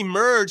who can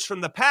emerge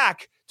from the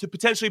pack to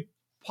potentially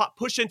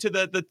push into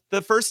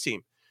the first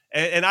team.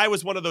 And I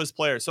was one of those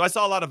players. So I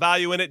saw a lot of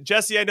value in it.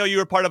 Jesse, I know you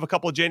were part of a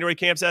couple of January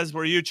camps, as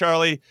were you,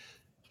 Charlie.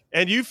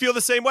 And you feel the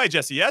same way,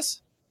 Jesse,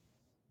 yes?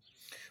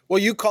 Well,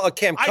 you call it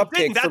Camp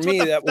Cupcake. For me,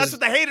 that's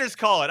what the haters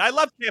call it. I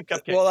love Camp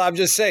Cupcake. Well, I'm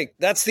just saying,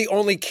 that's the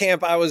only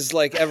camp I was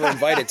like ever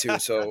invited to.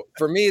 So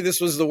for me,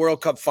 this was the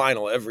World Cup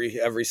final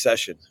every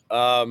session.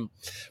 But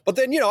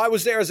then, I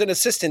was there as an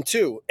assistant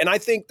too. And I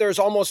think there's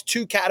almost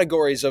two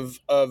categories of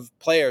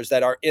players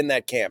that are in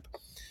that camp.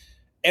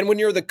 And when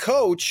you're the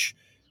coach,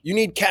 you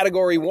need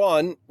category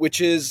one, which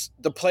is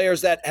the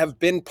players that have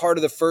been part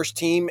of the first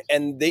team,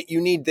 and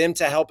you need them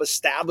to help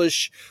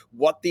establish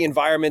what the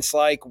environment's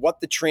like,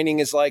 what the training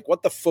is like,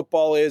 what the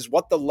football is,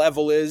 what the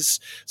level is,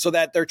 so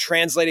that they're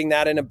translating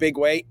that in a big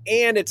way.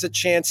 And it's a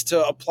chance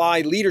to apply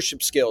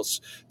leadership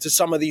skills to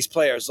some of these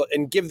players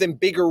and give them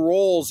bigger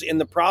roles in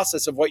the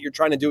process of what you're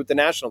trying to do with the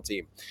national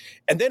team.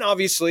 And then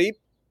obviously,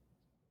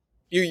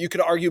 you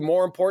could argue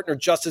more important or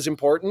just as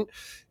important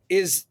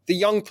is the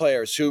young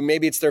players who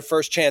maybe it's their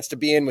first chance to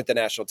be in with the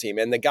national team.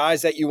 And the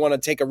guys that you want to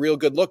take a real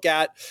good look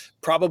at,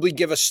 probably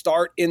give a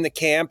start in the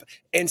camp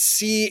and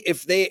see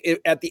if they,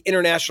 at the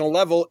international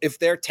level, if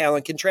their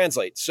talent can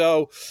translate.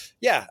 So,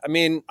 yeah, I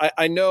mean,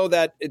 I know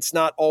that it's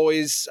not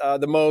always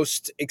the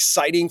most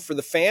exciting for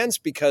the fans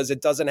because it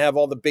doesn't have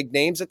all the big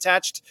names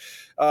attached.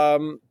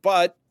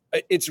 But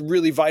it's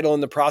really vital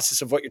in the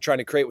process of what you're trying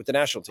to create with the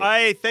national team.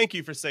 I thank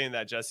you for saying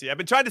that, Jesse. I've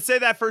been trying to say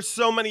that for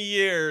so many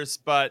years,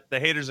 but the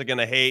haters are going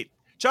to hate.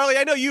 Charlie,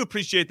 I know you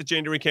appreciate the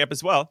January camp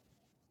as well.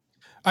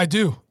 I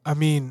do. I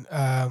mean,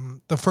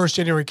 the first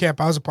January camp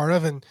I was a part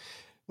of, and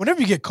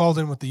whenever you get called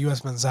in with the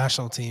U.S. men's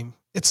national team,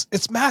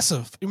 it's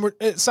massive.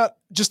 It's not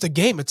just a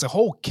game; it's a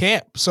whole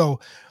camp. So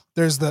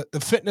there's the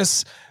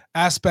fitness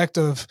aspect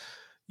of,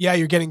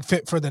 you're getting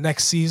fit for the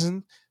next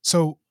season.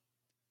 So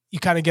you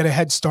kind of get a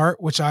head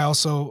start, which I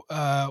also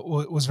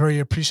was very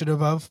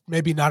appreciative of.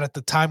 Maybe not at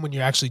the time when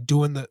you're actually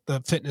doing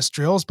the fitness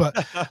drills,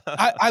 but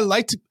I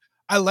liked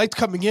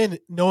coming in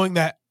knowing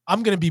that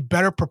I'm going to be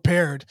better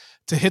prepared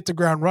to hit the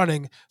ground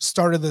running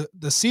start of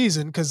the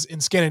season, because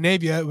in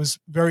Scandinavia it was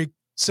very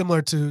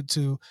similar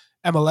to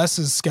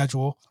MLS's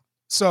schedule.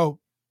 So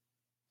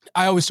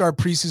I always start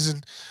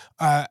preseason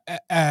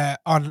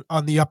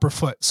on the upper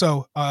foot.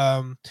 So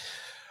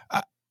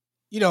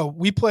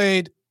we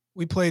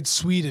played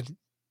Sweden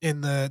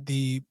in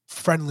the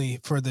friendly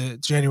for the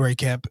January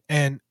camp,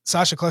 and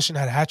Sasha Kleshin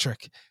had a hat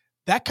trick.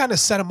 That kind of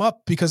set him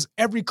up because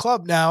every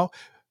club now,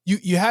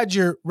 you had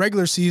your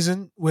regular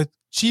season with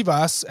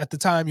Chivas at the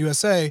time,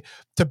 USA,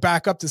 to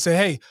back up to say,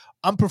 hey,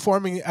 I'm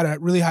performing at a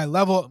really high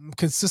level. I'm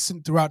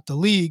consistent throughout the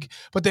league,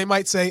 but they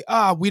might say,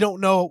 we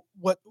don't know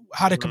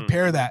how to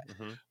compare that.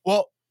 Mm-hmm.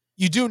 Well,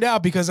 you do now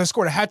because I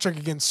scored a hat trick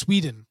against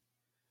Sweden.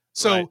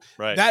 So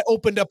right. That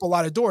opened up a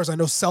lot of doors. I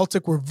know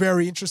Celtic were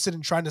very interested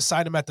in trying to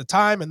sign him at the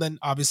time. And then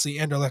obviously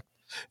Anderlecht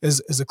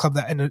is a club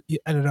that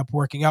ended up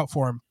working out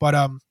for him.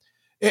 But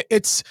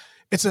it's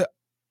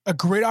a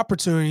great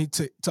opportunity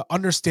to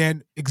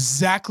understand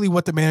exactly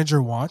what the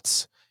manager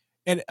wants.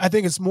 And I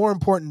think it's more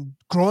important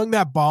growing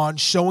that bond,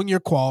 showing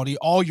your quality,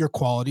 all your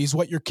qualities,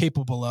 what you're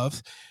capable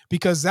of,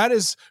 because that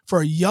is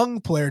for a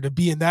young player to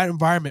be in that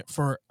environment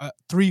for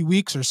 3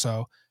 weeks or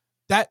so.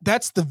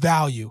 That's the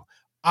value.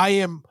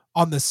 I'm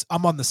on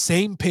the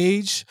same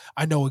page.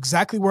 I know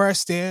exactly where I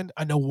stand.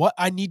 I know what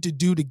I need to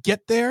do to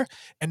get there.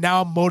 And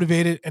now I'm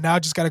motivated, and now I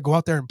just got to go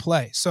out there and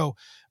play. So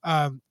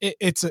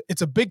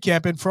it's a big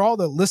camp. And for all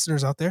the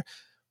listeners out there,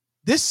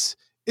 this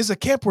is a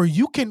camp where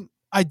you can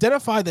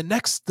identify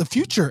the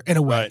future in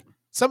a way.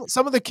 Right.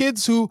 Some of the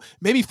kids who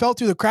maybe fell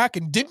through the crack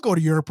and didn't go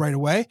to Europe right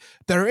away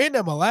that are in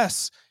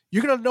MLS,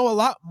 you're going to know a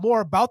lot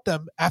more about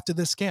them after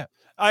this camp.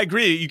 I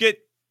agree.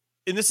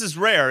 And this is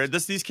rare.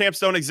 These camps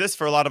don't exist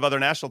for a lot of other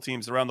national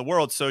teams around the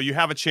world. So you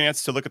have a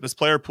chance to look at this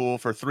player pool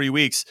for 3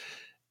 weeks,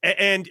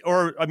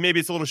 or maybe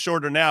it's a little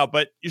shorter now,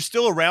 but you're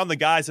still around the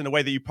guys in a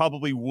way that you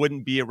probably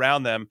wouldn't be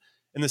around them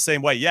in the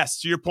same way.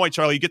 Yes, to your point,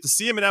 Charlie, you get to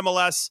see them in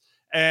MLS,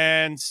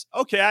 and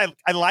okay,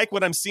 I like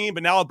what I'm seeing,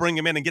 but now I'll bring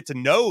him in and get to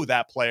know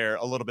that player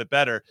a little bit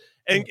better.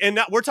 And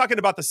now we're talking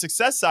about the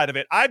success side of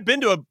it. I've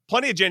been to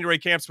plenty of January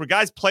camps where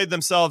guys played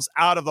themselves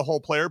out of the whole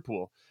player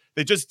pool.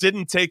 They just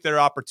didn't take their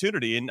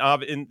opportunity,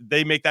 and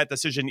they make that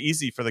decision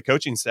easy for the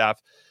coaching staff.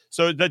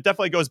 So that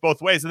definitely goes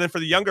both ways. And then for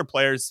the younger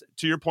players,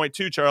 to your point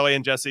too, Charlie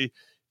and Jesse,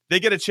 they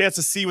get a chance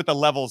to see what the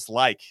level's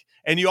like.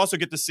 And you also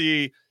get to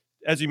see,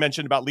 as you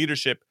mentioned about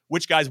leadership,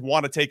 which guys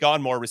want to take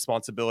on more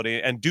responsibility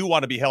and do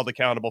want to be held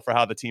accountable for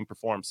how the team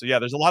performs. So yeah,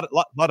 there's a lot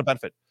of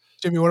benefit.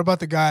 Jimmy, what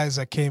about the guys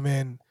that came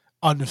in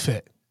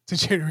unfit to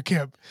January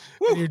camp?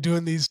 And you're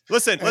doing these.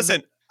 Listen.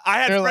 I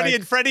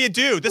had Freddie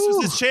Adu. This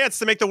was his chance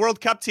to make the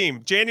World Cup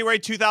team, January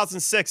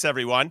 2006,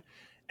 everyone.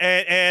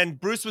 And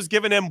Bruce was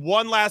giving him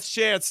one last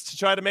chance to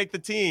try to make the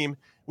team.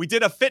 We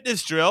did a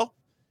fitness drill,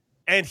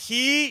 and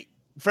Freddie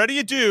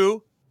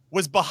Adu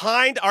was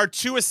behind our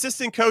two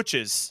assistant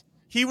coaches.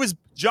 He couldn't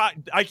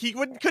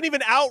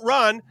even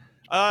outrun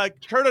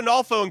Kurt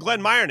Onalfo and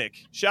Glenn Meyernick.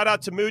 Shout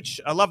out to Mooch.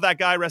 I love that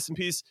guy. Rest in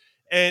peace.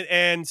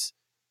 And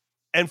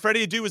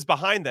Freddie Adu was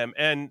behind them.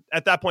 And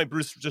at that point,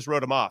 Bruce just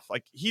wrote him off.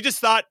 Like, he just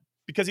thought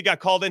because he got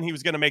called in, he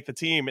was going to make the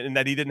team and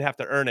that he didn't have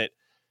to earn it.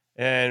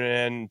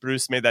 And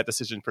Bruce made that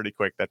decision pretty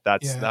quick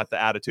that's not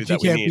the attitude that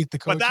we need.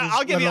 But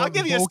I'll give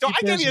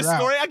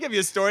you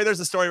a story. There's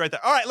a story right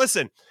there. All right,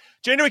 listen.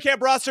 January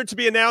camp roster to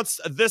be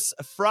announced this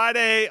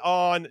Friday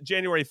on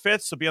January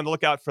 5th. So be on the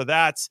lookout for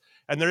that.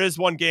 And there is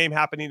one game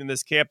happening in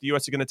this camp. The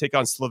U.S. are going to take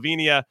on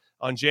Slovenia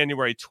on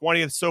January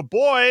 20th. So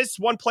boys,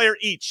 one player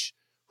each.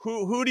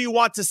 Who do you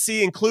want to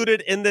see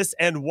included in this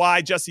and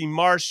why? Jesse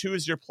Marsh, who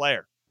is your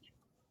player?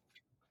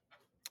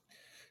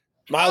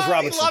 Miles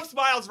Robinson. He loves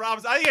Miles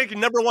Robinson. I think you're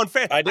number one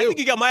fan. I do. I think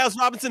you got Miles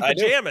Robinson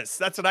pajamas.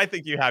 That's what I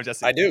think you have,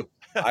 Jesse. I do.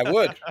 I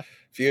would.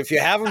 If you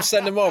have them,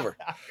 send them over.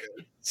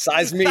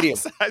 Size medium.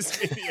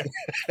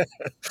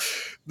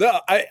 No,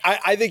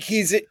 I think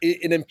he's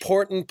an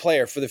important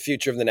player for the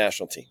future of the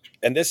national team.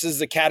 And this is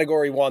the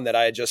category one that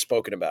I had just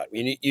spoken about.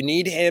 You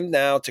need him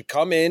now to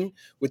come in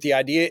with the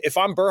idea. If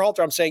I'm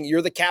Berhalter, I'm saying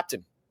you're the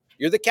captain.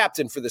 You're the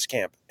captain for this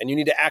camp, and you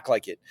need to act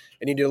like it.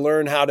 And you need to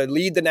learn how to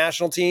lead the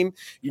national team.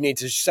 You need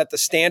to set the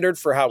standard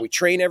for how we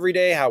train every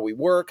day, how we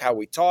work, how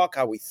we talk,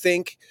 how we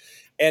think.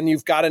 And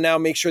you've got to now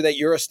make sure that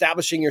you're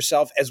establishing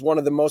yourself as one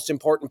of the most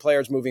important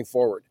players moving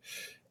forward.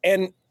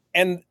 And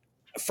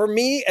for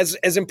me, as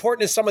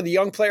important as some of the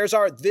young players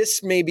are,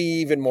 this may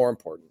be even more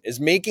important, is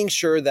making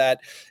sure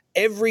that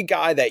every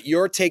guy that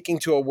you're taking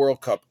to a World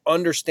Cup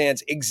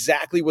understands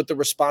exactly what the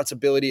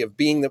responsibility of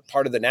being the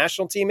part of the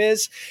national team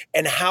is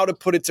and how to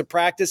put it to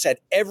practice at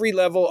every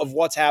level of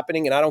what's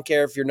happening. And I don't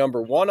care if you're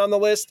number 1 on the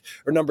list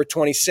or number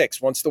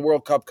 26 once the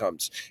World Cup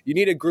comes. You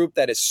need a group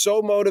that is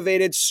so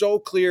motivated, so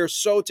clear,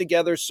 so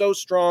together, so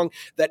strong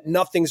that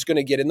nothing's going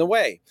to get in the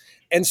way.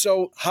 And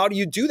so how do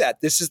you do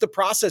that? This is the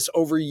process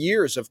over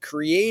years of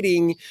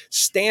creating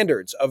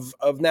standards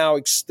of now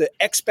the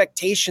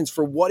expectations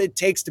for what it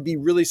takes to be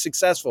really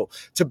successful,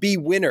 to be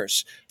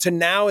winners, to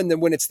now and then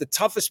when it's the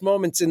toughest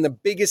moments in the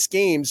biggest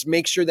games,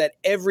 make sure that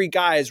every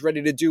guy is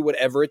ready to do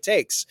whatever it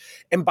takes.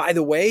 And by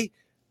the way,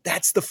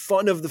 that's the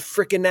fun of the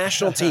frickin'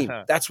 national team.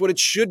 That's what it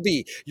should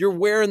be. You're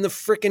wearing the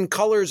frickin'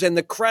 colors and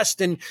the crest,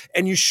 and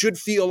you should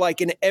feel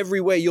like in every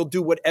way you'll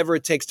do whatever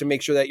it takes to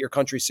make sure that your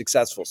country's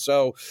successful.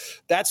 So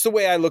that's the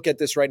way I look at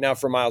this right now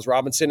for Miles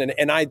Robinson.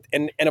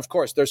 And of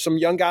course, there's some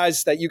young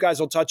guys that you guys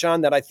will touch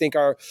on that I think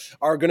are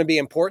going to be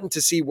important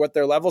to see what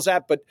their level's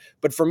at.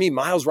 But for me,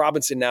 Miles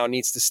Robinson now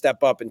needs to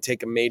step up and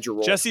take a major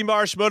role. Jesse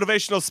Marsh,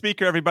 motivational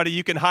speaker, everybody.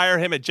 You can hire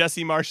him at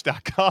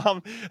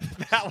jessemarsh.com.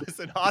 That was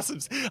an awesome.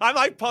 I'm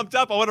like pumped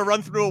up. I want to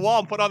run through a wall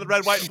and put on the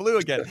red, white, and blue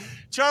again.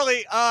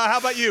 Charlie, how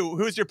about you?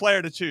 Who's your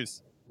player to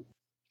choose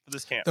for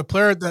this camp? The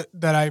player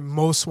that I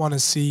most want to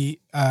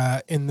see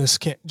in this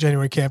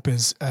January camp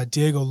is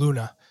Diego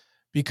Luna,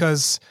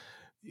 because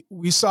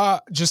we saw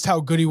just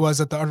how good he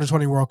was at the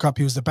Under-20 World Cup.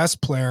 He was the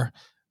best player.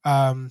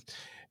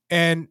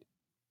 And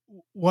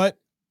what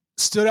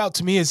stood out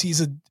to me is he's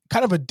a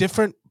kind of a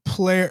different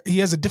player. He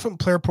has a different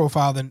player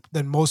profile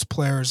than most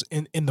players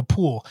in the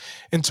pool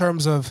in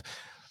terms of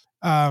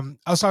I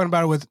was talking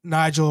about it with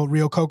Nigel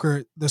Rio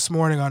Coker this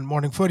morning on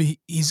Morning Footy.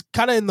 He's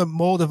kind of in the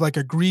mold of like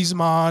a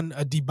Griezmann,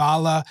 a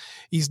Dybala.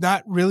 He's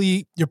not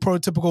really your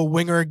prototypical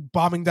winger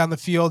bombing down the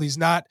field. He's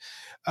not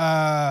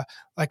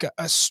like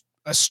a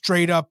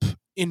straight up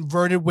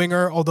inverted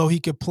winger, although he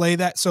could play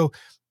that. So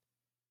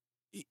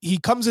he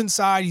comes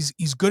inside.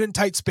 He's good in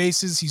tight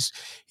spaces.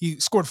 He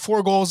scored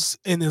 4 goals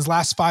in his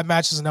last 5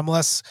 matches in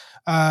MLS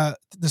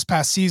this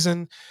past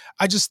season.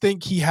 I just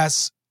think he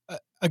has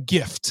a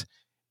gift,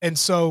 and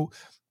so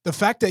the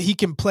fact that he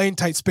can play in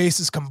tight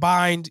spaces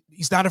combined,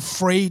 he's not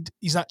afraid,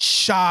 he's not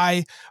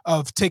shy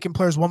of taking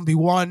players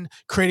 1v1,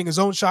 creating his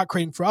own shot,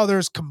 creating for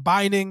others,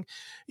 combining.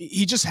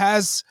 He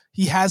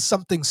has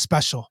something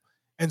special,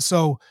 and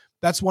so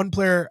that's one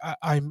player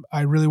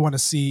I really want to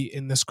see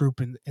in this group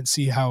and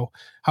see how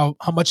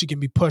much he can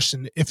be pushed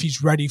and if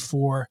he's ready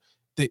for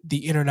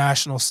the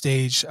international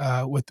stage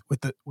with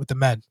the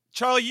men.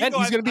 Charlie, he's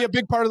going to be a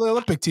big part of the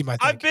Olympic team, I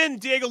think. I've been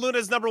Diego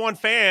Luna's #1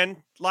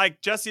 fan, like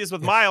Jesse is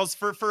with Miles,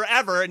 for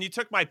forever, and you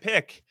took my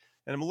pick,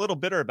 and I'm a little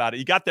bitter about it.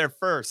 You got there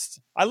first.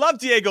 I love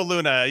Diego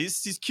Luna.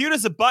 He's cute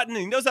as a button,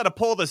 and he knows how to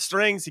pull the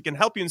strings. He can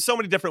help you in so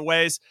many different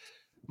ways.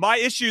 My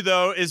issue,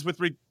 though, is with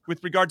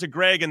regard to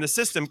Greg and the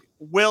system.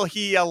 Will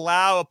he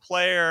allow a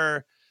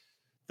player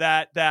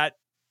that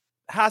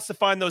has to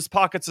find those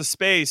pockets of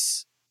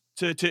space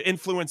to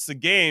influence the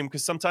game?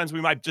 Because sometimes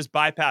we might just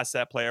bypass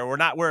that player.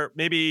 We're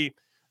maybe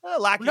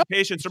lacking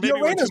patience, or maybe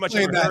we're too much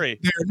in a hurry.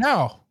 There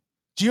now.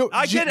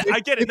 I get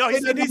it. No,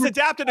 he's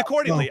adapted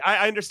accordingly.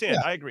 I understand.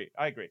 Yeah. I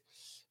agree.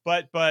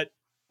 But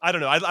I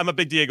don't know. I'm a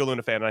big Diego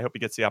Luna fan, and I hope he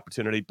gets the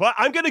opportunity. But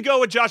I'm going to go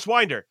with Josh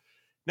Winder.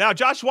 Now,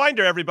 Josh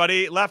Winder,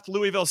 everybody, left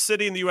Louisville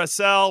City in the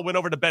USL, went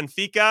over to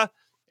Benfica,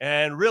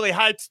 and really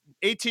hyped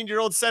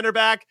 18-year-old center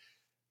back.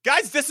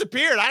 Guy's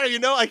disappeared. I don't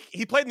even know. Like,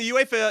 he played in the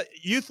UEFA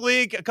Youth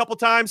League a couple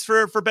times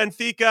for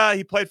Benfica.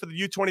 He played for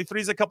the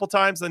U23s a couple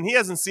times, and he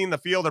hasn't seen the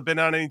field or been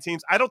on any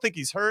teams. I don't think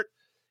he's hurt,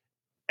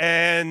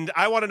 and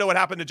I want to know what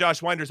happened to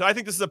Josh Winder. So I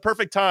think this is a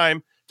perfect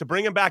time to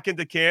bring him back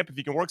into camp. If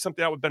you can work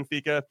something out with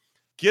Benfica,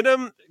 get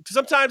him.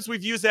 Sometimes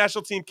we've used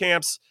national team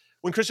camps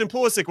when Christian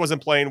Pulisic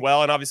wasn't playing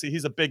well, and obviously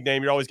he's a big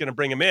name. You're always going to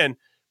bring him in.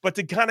 But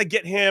to kind of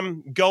get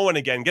him going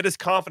again, get his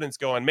confidence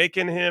going,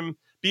 making him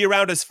be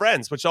around his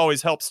friends, which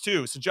always helps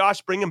too. So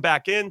Josh, bring him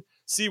back in,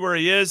 see where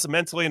he is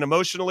mentally and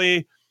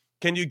emotionally.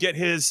 Can you get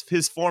his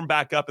form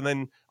back up and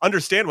then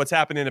understand what's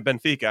happening at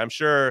Benfica? I'm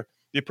sure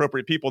the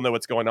appropriate people know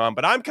what's going on,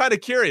 but I'm kind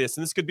of curious,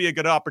 and this could be a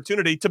good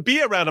opportunity to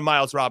be around a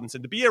Miles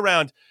Robinson, to be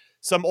around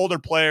some older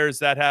players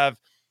that have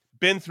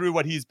been through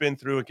what he's been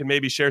through and can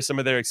maybe share some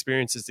of their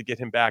experiences to get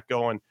him back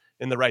going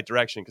in the right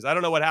direction. Because I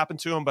don't know what happened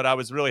to him, but I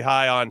was really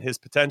high on his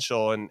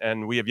potential,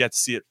 and we have yet to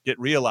see it get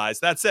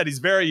realized. That said, he's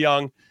very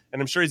young,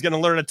 and I'm sure he's going to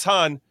learn a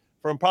ton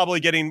from probably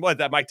getting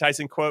that Mike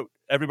Tyson quote,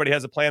 everybody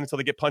has a plan until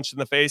they get punched in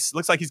the face. It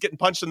looks like he's getting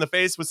punched in the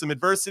face with some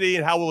adversity,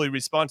 and how will he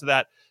respond to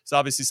that? It's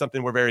obviously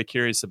something we're very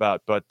curious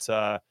about. But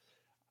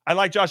I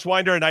like Josh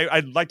Winder, and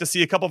I'd like to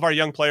see a couple of our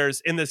young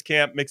players in this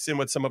camp mix in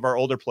with some of our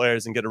older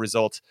players and get a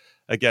result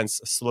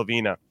against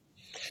Slovenia.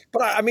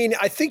 But I mean,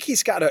 I think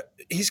he's got to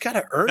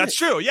earn it. That's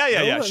true.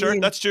 Yeah. Sure.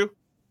 That's true.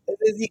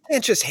 You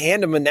can't just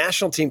hand him a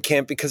national team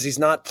camp because he's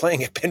not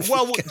playing at Benfica.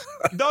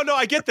 Well, no,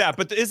 I get that.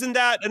 But isn't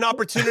that an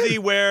opportunity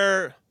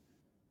where,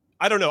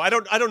 I don't know. I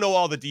don't know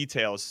all the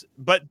details,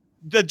 but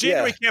the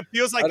January camp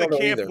feels like the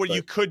camp where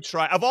you could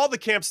try. Of all the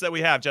camps that we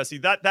have, Jesse,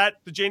 that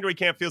the January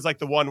camp feels like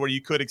the one where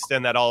you could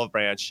extend that olive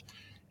branch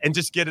and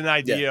just get an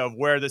idea of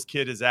where this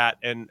kid is at.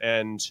 And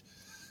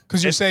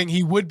because you're saying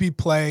he would be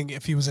playing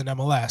if he was in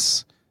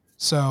MLS.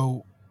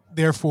 So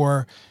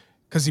therefore,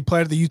 because he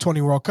played at the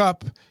U20 World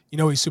Cup,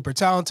 he's super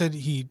talented.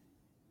 He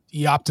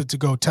opted to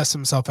go test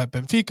himself at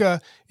Benfica.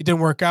 It didn't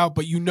work out,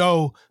 but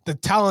the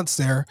talent's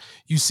there.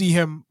 You see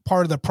him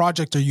part of the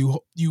project, or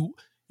you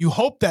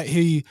hope that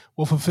he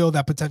will fulfill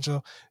that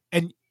potential,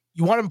 and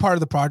you want him part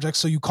of the project,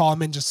 so you call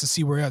him in just to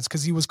see where he is.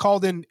 Because he was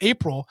called in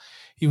April.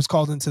 He was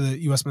called into the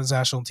U.S. men's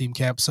national team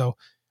camp. So,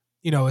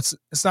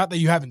 it's not that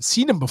you haven't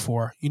seen him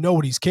before. You know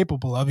what he's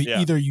capable of.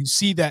 Yeah. Either you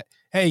see that,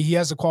 hey, he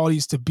has the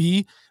qualities to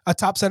be a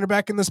top center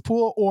back in this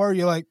pool, or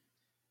you're like,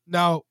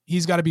 no,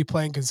 he's got to be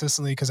playing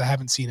consistently because I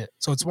haven't seen it.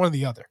 So it's one or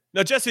the other.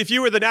 Now, Jesse, if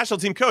you were the national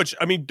team coach,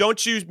 I mean,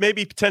 don't you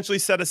maybe potentially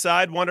set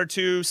aside 1 or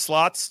 2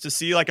 slots to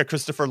see like a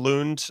Christopher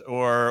Lund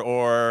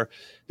or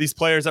these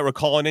players that were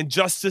calling in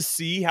just to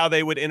see how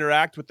they would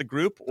interact with the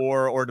group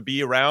or to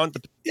be around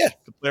the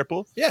player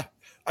pool? Yeah,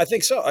 I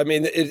think so. I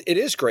mean, it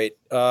is great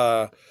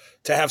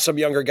to have some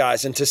younger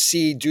guys and to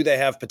see, do they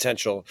have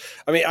potential?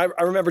 I mean, I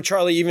remember,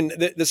 Charlie, even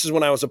this is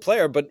when I was a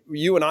player, but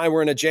you and I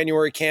were in a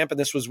January camp, and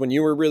this was when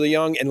you were really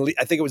young, and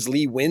I think it was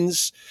Lee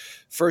Wynn's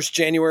first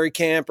January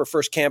camp or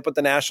first camp with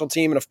the national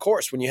team. And of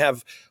course, when you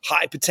have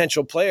high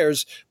potential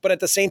players, but at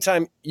the same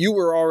time, you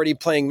were already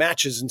playing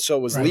matches, and so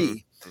was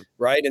Lee.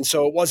 Right. And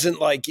so it wasn't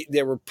like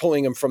they were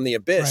pulling him from the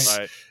abyss.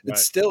 Right.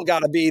 It's still got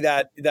to be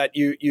that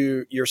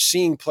you're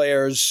seeing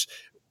players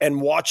and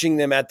watching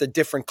them at the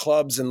different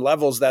clubs and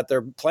levels that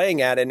they're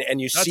playing at. And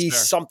you see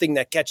something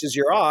that catches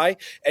your eye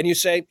and you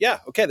say, yeah,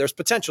 okay, there's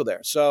potential there.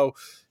 So,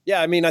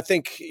 yeah, I mean, I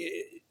think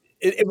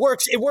it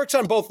works. It works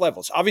on both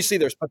levels. Obviously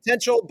there's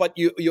potential, but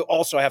you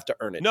also have to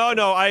earn it.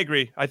 No, I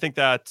agree. I think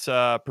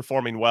that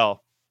performing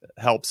well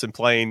helps, and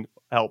playing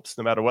helps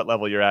no matter what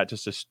level you're at,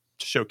 just to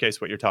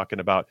showcase what you're talking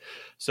about.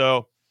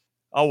 So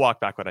I'll walk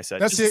back what I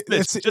said.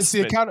 It's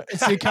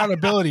the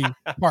accountability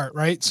part,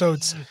 right? So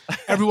it's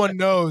everyone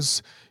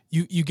knows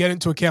you get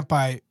into a camp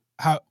by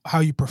how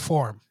you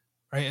perform,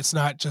 right? It's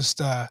not just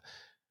a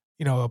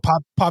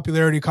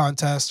popularity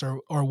contest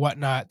or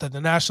whatnot. That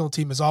the national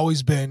team has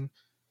always been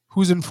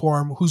who's in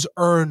form, who's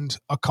earned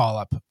a call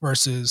up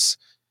versus,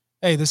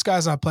 hey, this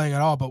guy's not playing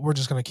at all, but we're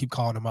just going to keep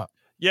calling him up.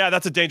 Yeah,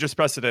 that's a dangerous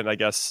precedent, I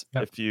guess,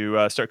 if you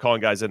start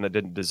calling guys in that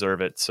didn't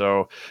deserve it.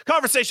 So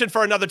conversation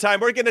for another time.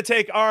 We're going to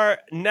take our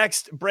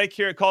next break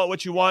here at Call It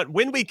What You Want.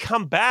 When we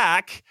come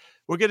back,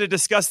 we're going to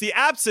discuss the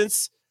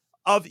absence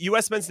of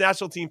U.S. men's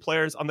national team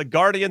players on the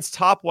Guardian's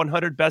top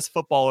 100 best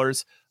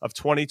footballers of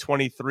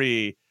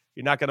 2023.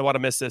 You're not going to want to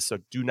miss this, so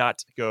do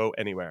not go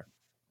anywhere.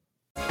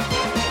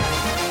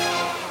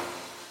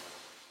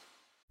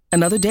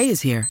 Another day is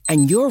here,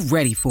 and you're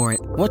ready for it.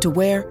 What to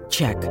wear?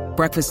 Check.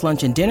 Breakfast,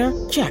 lunch, and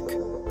dinner? Check.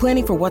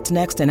 Planning for what's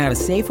next and how to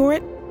save for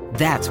it?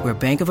 That's where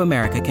Bank of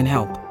America can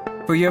help.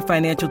 For your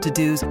financial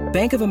to-dos,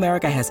 Bank of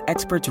America has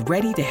experts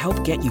ready to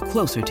help get you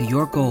closer to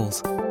your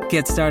goals.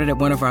 Get started at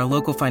one of our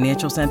local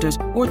financial centers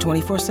or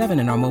 24/7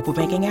 in our mobile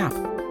banking app.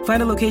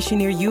 Find a location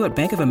near you at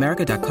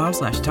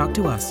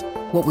bankofamerica.com/talktous.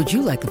 What would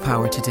you like the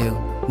power to do?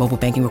 Mobile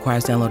banking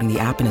requires downloading the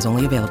app and is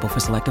only available for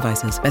select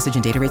devices. Message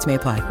and data rates may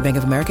apply. Bank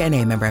of America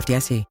NA, member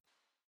FDIC.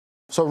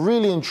 So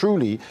really and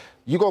truly,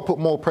 you got to put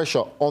more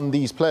pressure on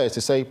these players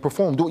to say,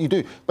 perform, do what you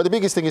do. But the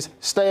biggest thing is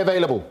stay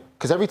available.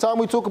 Because every time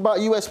we talk about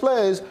US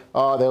players, they're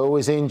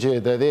always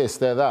injured, they're this,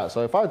 they're that.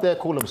 So if I dare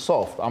call them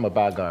soft, I'm a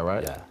bad guy,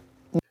 right?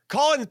 Yeah.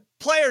 Calling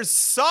players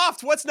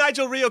soft. What's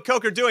Nigel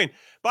Reo-Coker doing?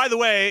 By the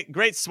way,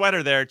 great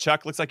sweater there,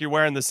 Chuck. Looks like you're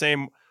wearing the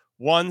same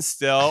one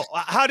still.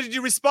 How did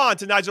you respond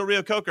to Nigel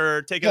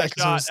Reo-Coker taking a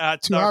shot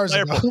at 2 our hours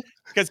player ago. pool?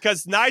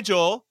 Because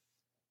Nigel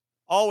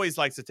always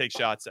likes to take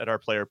shots at our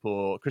player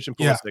pool. Christian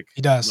Pulisic,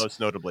 he does. Most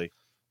notably.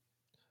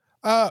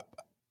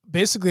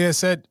 Basically, I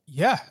said,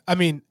 I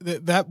mean,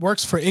 that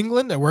works for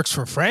England. It works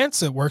for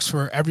France. It works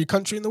for every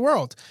country in the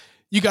world.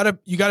 You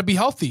gotta be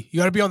healthy. You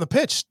gotta be on the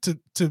pitch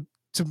to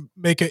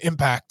make an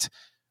impact.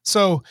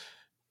 So,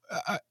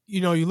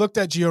 you looked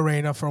at Gio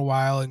Reyna for a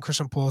while and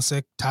Christian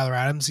Pulisic, Tyler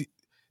Adams.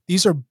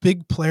 These are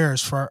big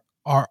players for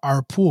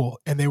our pool,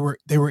 and they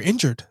were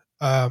injured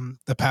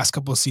the past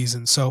couple of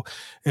seasons. So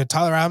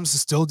Tyler Adams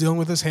is still dealing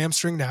with his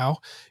hamstring now.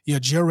 You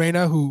have Gio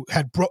Reyna, who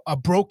had a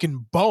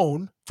broken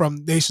bone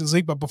from Nations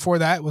League, but before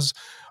that it was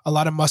a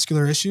lot of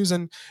muscular issues.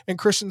 And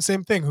Christian,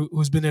 same thing,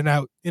 who's been in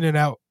and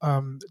out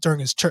during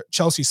his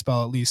Chelsea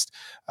spell, at least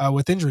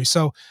with injury.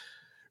 So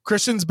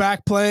Christian's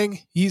back playing.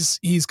 He's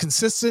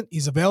consistent.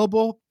 He's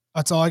available.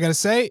 That's all I got to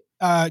say.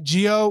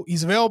 Gio,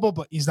 he's available,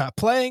 but he's not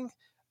playing.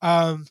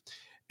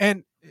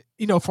 And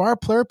for our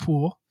player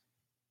pool,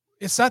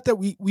 it's not that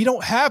we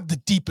don't have the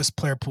deepest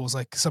player pools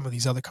like some of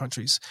these other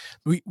countries.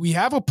 We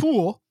have a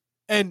pool,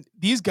 and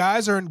these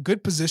guys are in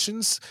good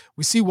positions.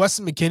 We see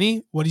Weston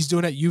McKennie, what he's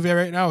doing at Juve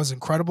right now is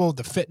incredible.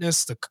 The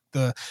fitness,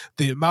 the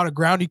amount of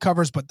ground he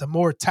covers, but the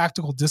more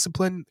tactical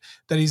discipline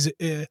that he's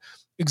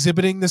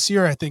exhibiting this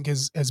year, I think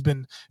has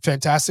been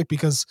fantastic,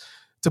 because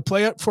to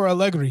play it for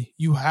Allegri,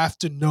 you have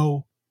to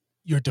know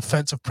your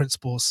defensive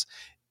principles.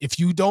 If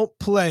you don't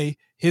play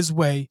his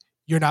way,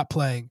 you're not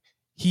playing.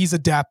 He's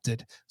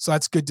adapted. So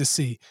that's good to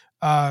see.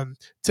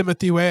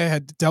 Timothy Weah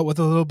had dealt with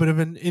a little bit of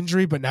an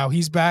injury, but now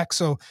he's back.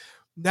 So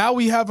now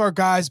we have our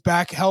guys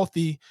back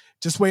healthy,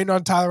 just waiting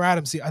on Tyler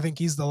Adams. I think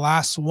he's the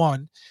last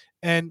one.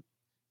 And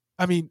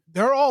I mean,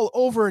 they're all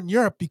over in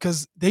Europe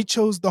because they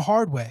chose the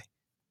hard way.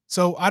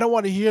 So I don't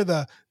want to hear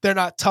they're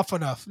not tough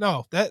enough.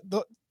 No,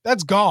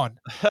 that's gone.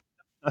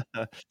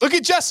 Look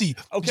at Jesse.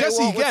 Okay,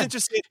 Jesse well, again.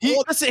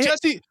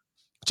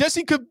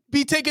 Jesse could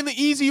be taking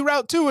the easy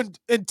route too,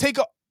 and take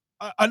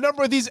a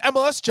number of these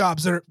MLS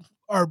jobs that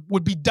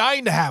would be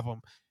dying to have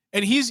him.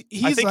 And he's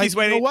like, he's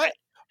waiting. You know what?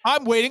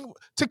 I'm waiting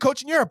to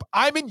coach in Europe.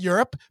 I'm in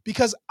Europe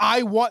because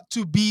I want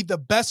to be the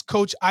best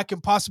coach I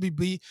can possibly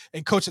be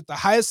and coach at the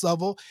highest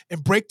level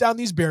and break down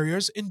these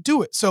barriers and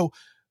do it. So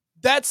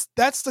that's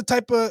the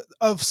type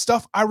of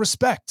stuff I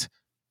respect.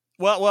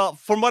 Well,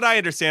 from what I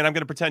understand, I'm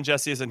going to pretend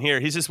Jesse isn't here.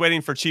 He's just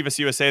waiting for Chivas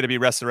USA to be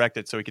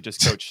resurrected so he could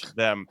just coach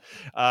them.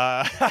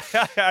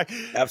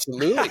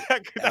 Absolutely.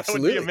 That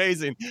would be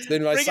amazing.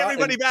 Bring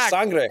everybody back.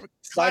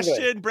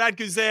 Question, Brad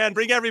Guzan.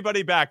 Bring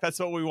everybody back. That's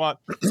what we want.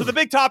 So the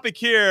big topic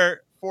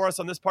here for us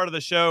on this part of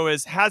the show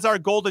is, has our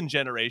golden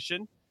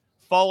generation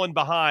fallen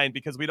behind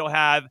because we don't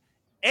have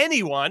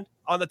anyone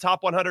on the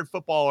top 100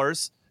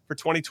 footballers for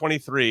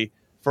 2023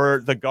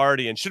 for the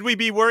Guardian? Should we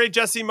be worried,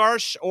 Jesse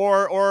Marsh,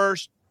 or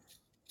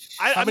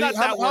I'm not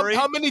that worried.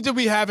 How many did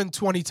we have in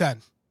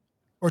 2010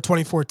 or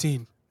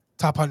 2014?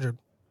 Top 100.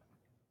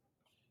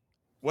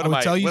 What am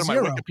I? Tell you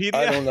zero. Wikipedia?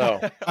 I don't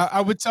know.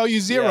 I would tell you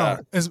zero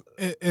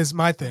is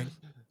my thing.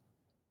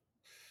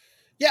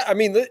 Yeah, I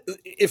mean,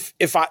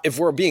 if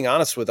we're being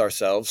honest with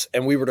ourselves,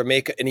 and we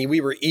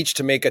were each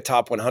to make a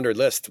top 100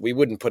 list, we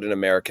wouldn't put an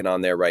American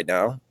on there right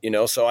now.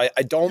 So I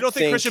don't. You don't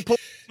think Christian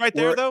Pulisic right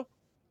there though?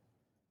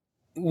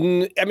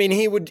 I mean,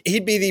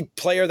 he'd be the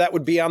player that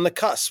would be on the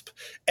cusp.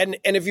 And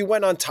if you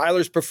went on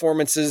Tyler's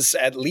performances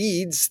at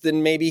Leeds,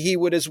 then maybe he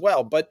would as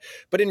well. But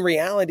in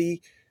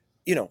reality,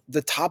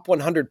 the top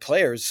 100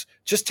 players,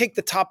 just take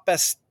the top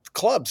best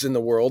clubs in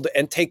the world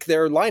and take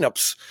their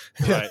lineups.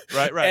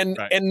 Right.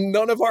 And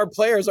none of our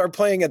players are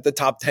playing at the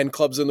top 10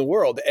 clubs in the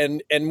world.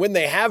 And when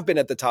they have been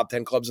at the top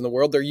 10 clubs in the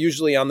world, they're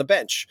usually on the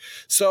bench.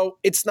 So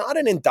it's not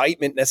an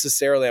indictment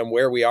necessarily on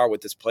where we are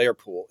with this player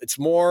pool. It's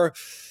more,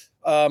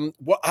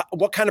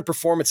 what kind of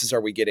performances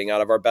are we getting out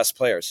of our best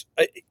players?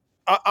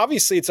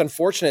 Obviously, it's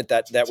unfortunate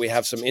that we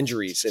have some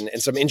injuries and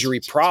some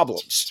injury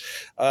problems.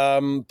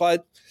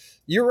 But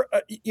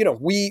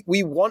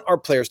we want our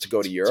players to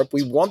go to Europe.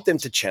 We want them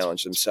to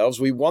challenge themselves.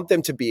 We want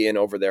them to be in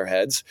over their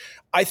heads.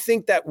 I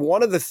think that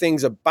one of the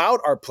things about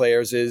our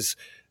players is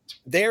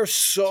they're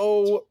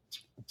so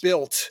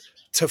built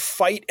to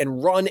fight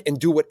and run and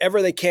do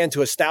whatever they can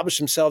to establish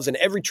themselves in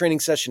every training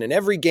session, in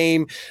every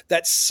game,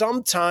 that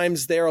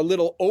sometimes they're a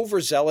little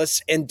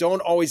overzealous and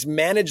don't always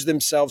manage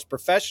themselves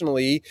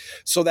professionally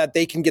so that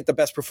they can get the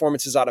best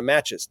performances out of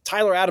matches.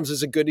 Tyler Adams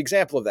is a good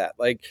example of that.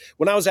 Like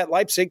when I was at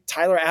Leipzig,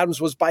 Tyler Adams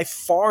was by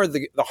far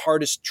the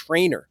hardest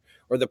trainer,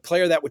 or the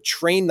player that would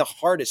train the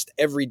hardest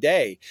every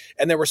day.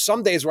 And there were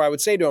some days where I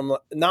would say to him,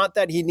 not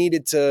that he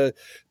needed to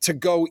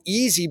go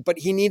easy, but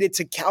he needed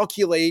to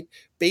calculate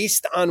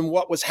based on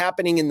what was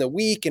happening in the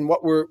week and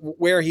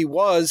where he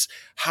was,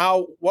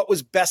 what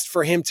was best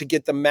for him to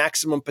get the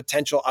maximum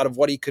potential out of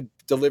what he could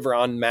deliver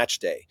on match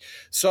day.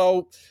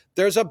 So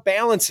there's a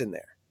balance in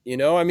there.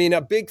 I mean,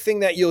 a big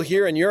thing that you'll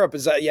hear in Europe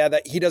is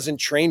that he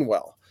doesn't train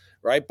well.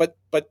 Right. But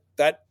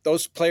that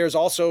those players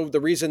also, the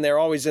reason they're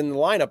always in the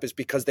lineup is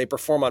because they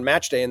perform on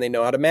match day and they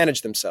know how to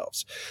manage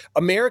themselves.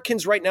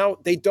 Americans right now,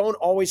 they don't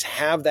always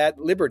have that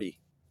liberty.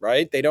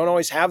 Right. They don't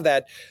always have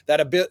that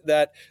a bit,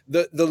 that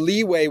the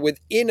leeway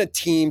within a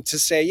team to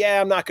say,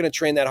 yeah, I'm not going to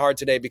train that hard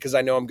today because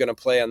I know I'm going to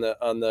play on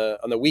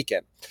the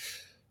weekend.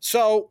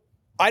 So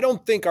I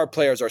don't think our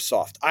players are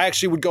soft. I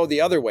actually would go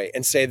the other way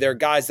and say they're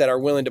guys that are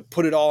willing to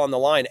put it all on the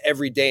line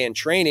every day in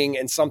training,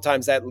 and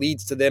sometimes that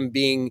leads to them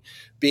being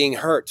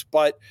hurt.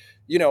 But,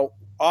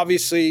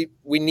 obviously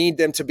we need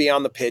them to be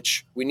on the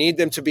pitch. We need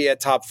them to be at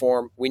top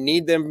form. We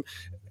need them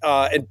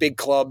in big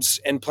clubs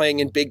and playing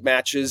in big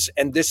matches,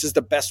 and this is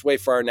the best way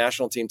for our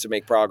national team to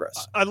make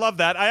progress. I love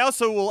that. I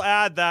also will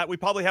add that we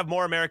probably have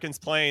more Americans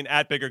playing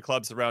at bigger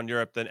clubs around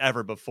Europe than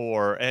ever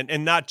before,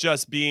 and not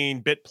just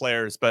being bit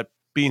players, but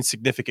being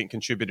significant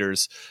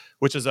contributors,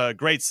 which is a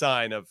great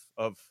sign of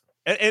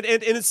and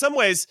in some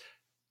ways,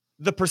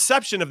 the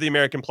perception of the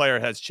American player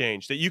has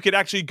changed, that you could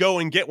actually go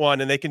and get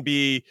one and they can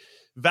be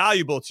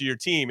valuable to your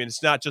team. And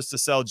it's not just to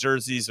sell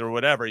jerseys or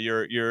whatever.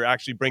 You're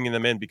actually bringing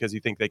them in because you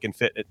think they can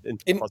fit it.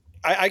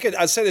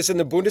 I'd say this in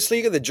the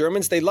Bundesliga, the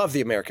Germans, they love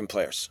the American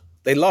players.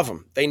 They love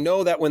them. They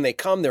know that when they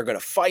come, they're going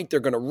to fight, they're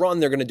going to run,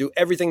 they're going to do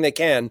everything they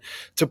can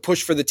to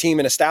push for the team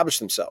and establish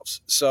themselves.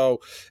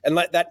 So, and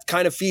that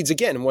kind of feeds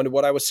again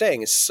what I was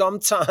saying is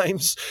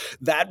sometimes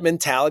that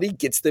mentality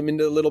gets them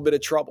into a little bit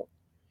of trouble.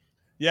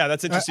 Yeah,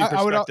 that's interesting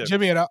perspective.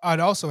 Jimmy, I'd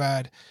also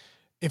add,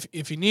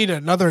 if you need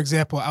another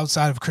example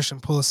outside of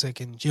Christian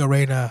Pulisic and Gio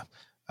Reyna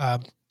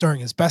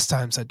during his best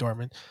times at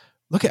Dortmund,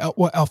 look at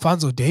what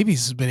Alphonso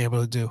Davies has been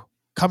able to do,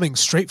 coming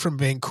straight from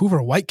Vancouver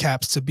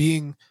Whitecaps to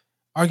being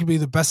arguably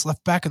the best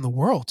left back in the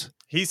world.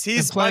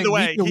 He's by the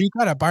way, we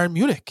got at Bayern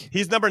Munich.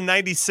 He's number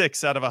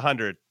 96 out of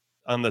 100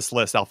 on this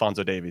list,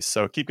 Alphonso Davies.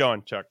 So keep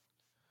going, Chuck.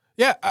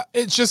 Yeah,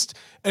 it's just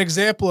an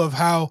example of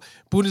how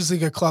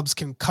Bundesliga clubs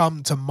can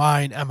come to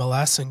mine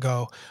MLS and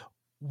go,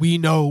 we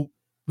know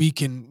we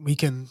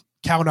can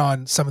count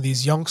on some of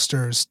these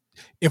youngsters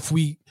if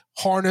we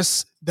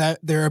harness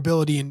their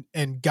ability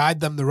and guide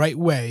them the right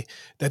way,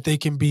 that they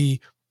can be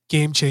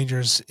game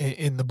changers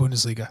in the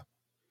Bundesliga.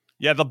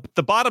 Yeah,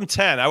 the bottom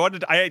 10.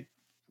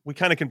 We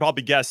kind of can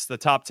probably guess the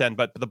top 10,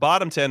 but the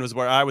bottom 10 was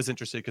where I was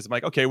interested because I'm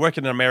like, okay, where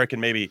can an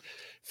American maybe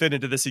fit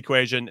into this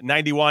equation?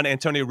 91,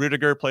 Antonio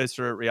Rudiger plays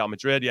for Real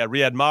Madrid. Yeah,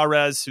 Riyad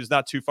Mahrez, who's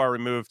not too far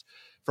removed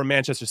from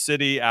Manchester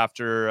City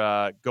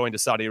after going to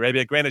Saudi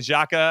Arabia. Granit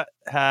Xhaka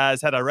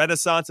has had a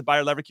renaissance at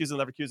Bayer Leverkusen.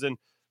 Leverkusen,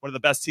 one of the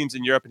best teams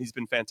in Europe, and he's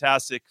been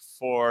fantastic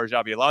for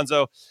Xabi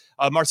Alonso.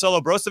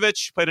 Marcelo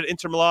Brozovic played at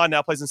Inter Milan,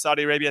 now plays in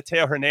Saudi Arabia.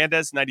 Theo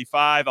Hernandez,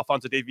 95.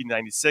 Alphonso Davies,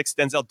 96.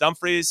 Denzel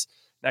Dumfries,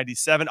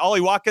 97.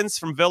 Ollie Watkins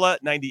from Villa,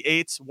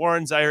 98.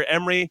 Warren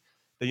Zaire-Emery,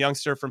 the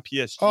youngster from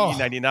PSG,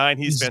 99.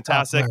 He's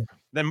fantastic.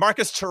 Then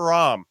Marcus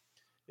Thuram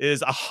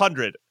is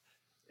 100.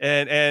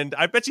 And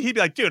I bet you he'd be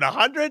like, dude,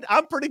 100?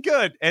 I'm pretty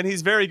good. And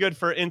he's very good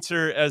for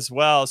Inter as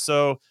well.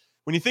 So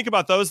when you think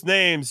about those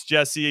names,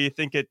 Jesse, you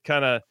think it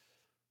kind of,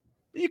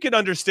 you can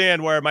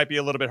understand where it might be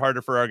a little bit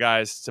harder for our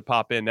guys to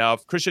pop in. Now,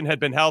 if Christian had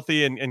been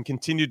healthy and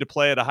continued to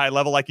play at a high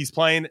level like he's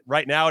playing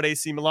right now at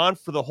AC Milan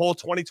for the whole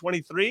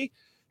 2023,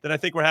 then I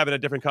think we're having a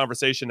different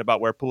conversation about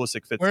where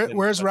Pulisic fits in.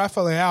 Where's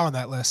Rafael on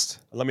that list?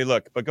 Let me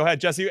look. But go ahead,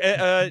 Jesse.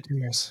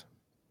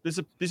 these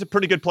are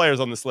pretty good players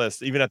on this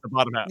list, even at the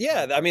bottom half.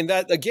 Yeah, I mean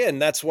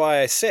that's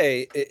why I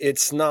say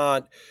it's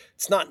not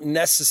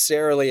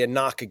necessarily a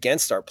knock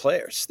against our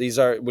players. These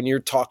are, when you're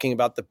talking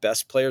about the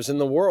best players in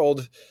the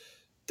world,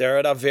 they're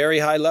at a very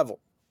high level.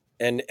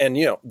 And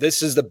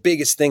this is the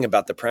biggest thing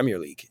about the Premier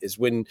League is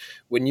when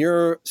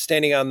you're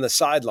standing on the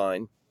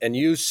sideline and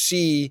you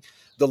see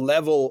the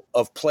level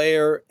of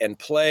player and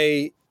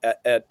play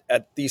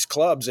at these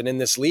clubs and in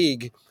this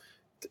league,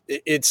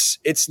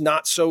 it's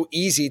not so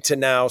easy to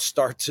now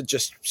start to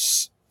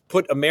just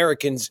put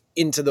Americans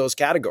into those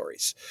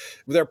categories.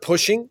 They're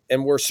pushing,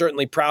 and we're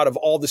certainly proud of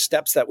all the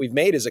steps that we've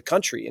made as a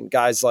country. And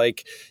guys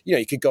like,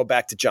 you could go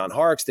back to John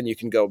Harkes, then you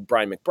can go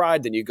Brian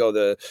McBride, then you go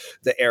the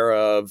era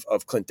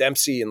of Clint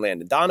Dempsey and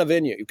Landon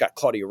Donovan. You've got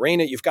Claudio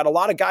Reyna. You've got a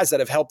lot of guys that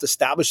have helped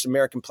establish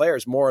American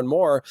players more and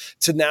more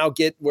to now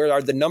get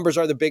where the numbers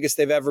are the biggest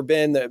they've ever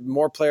been, the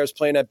more players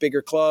playing at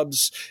bigger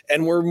clubs,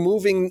 and we're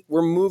moving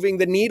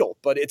the needle,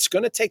 but it's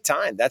going to take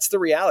time. That's the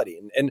reality.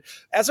 And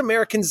as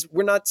Americans,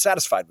 we're not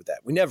satisfied with that.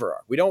 We never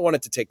are. We don't want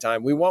it to take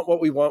time. We want what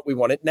we want. We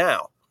want it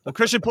now. Well,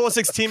 Christian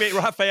Pulisic's teammate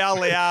Rafael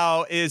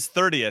Leao is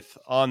 30th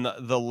on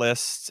the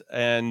list,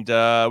 and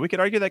we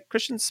could argue that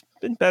Christian's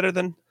been better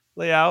than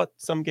Leao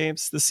some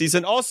games this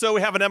season. Also,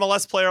 we have an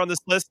MLS player on this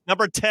list,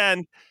 number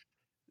 10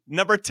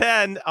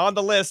 on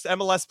the list,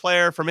 MLS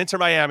player from Inter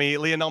Miami,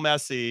 Lionel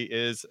Messi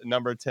is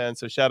number 10.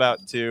 So shout out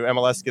to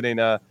MLS getting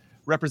a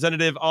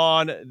representative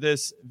on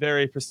this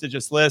very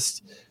prestigious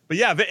list. But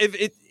yeah,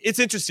 it's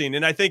interesting.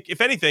 And I think,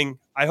 if anything,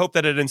 I hope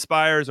that it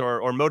inspires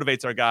or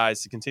motivates our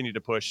guys to continue to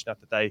push.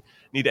 Not that they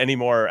need any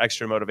more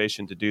extra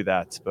motivation to do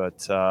that.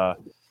 But I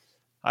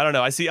don't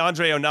know. I see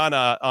Andre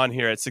Onana on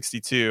here at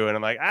 62, and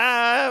I'm like,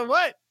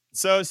 what?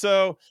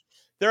 So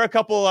there are a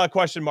couple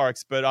question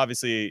marks, but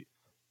obviously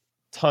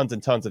tons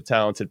and tons of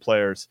talented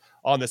players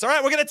on this. All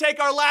right, we're going to take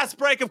our last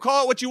break of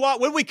Call It What You Want.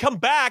 When we come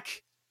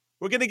back,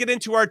 we're going to get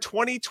into our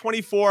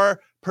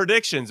 2024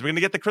 predictions. We're going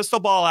to get the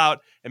crystal ball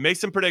out and make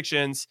some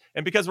predictions.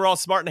 And because we're all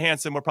smart and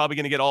handsome, we're probably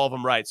going to get all of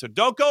them right. So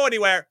don't go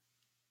anywhere.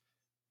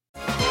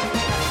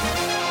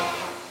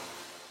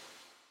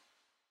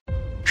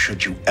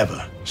 Should you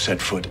ever set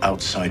foot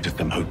outside of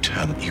the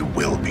hotel, you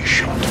will be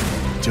shot.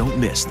 Don't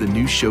miss the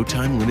new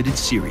Showtime limited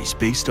series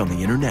based on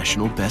the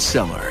international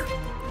bestseller.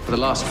 For the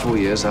last 4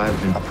 years, I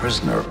have been a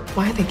prisoner.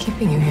 Why are they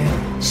keeping you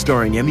here?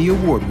 Starring Emmy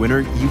Award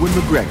winner Ewan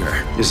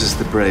McGregor. This is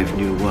the brave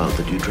new world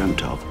that you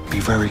dreamt of. Be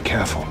very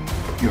careful.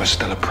 You are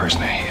still a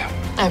prisoner here.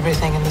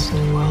 Everything in this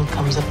new world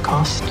comes at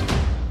cost.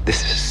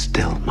 This is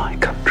still my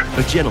country.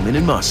 A Gentleman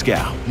in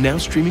Moscow, now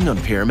streaming on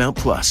Paramount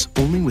Plus,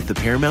 only with the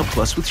Paramount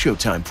Plus with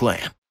Showtime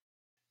plan.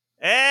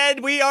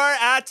 And we are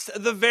at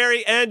the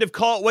very end of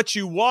Call It What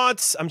You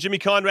Want. I'm Jimmy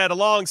Conrad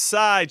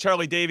alongside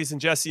Charlie Davies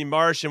and Jesse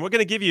Marsh, and we're going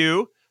to give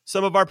you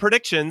some of our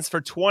predictions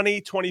for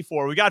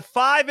 2024. We got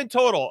 5 in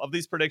total of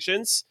these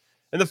predictions.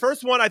 And the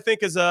first one I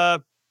think is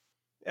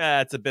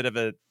it's a bit of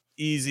an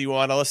easy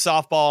one. A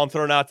softball I'm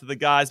throwing out to the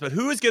guys. But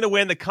who is going to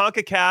win the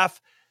CONCACAF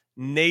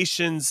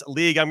Nations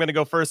League? I'm going to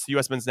go first, the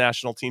U.S. men's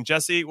national team.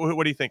 Jesse,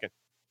 what are you thinking?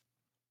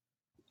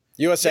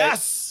 USA.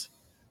 Yes!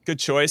 Good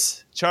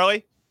choice.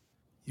 Charlie?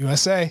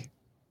 USA.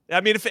 I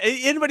mean, if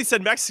anybody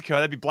said Mexico,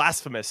 that'd be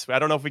blasphemous. I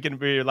don't know if we can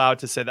be allowed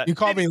to say that. You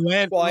call me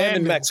land. Well, I am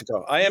in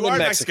Mexico. I am in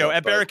Mexico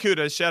at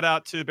Barracuda. Shout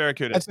out to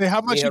Barracuda. I'd say,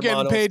 how much you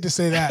getting paid to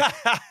say that?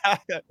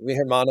 We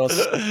hermanos.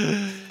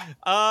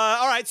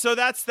 All right, so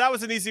that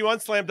was an easy one.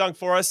 Slam dunk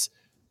for us.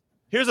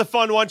 Here's a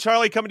fun one.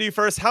 Charlie, coming to you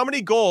first. How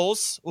many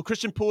goals will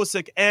Christian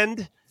Pulisic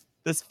end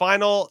this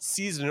final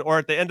season, or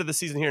at the end of the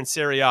season here in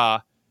Serie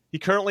A? He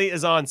currently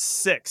is on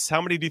 6.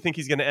 How many do you think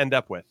he's going to end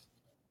up with?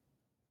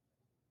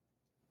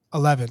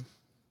 11.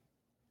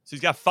 So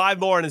he's got 5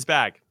 more in his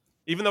bag,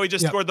 even though he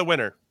just scored the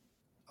winner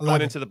 11.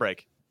 Going into the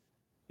break.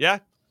 Yeah?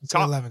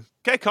 11.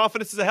 Okay,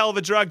 confidence is a hell of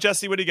a drug.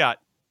 Jesse, what do you got?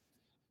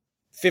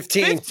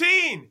 15.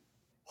 15!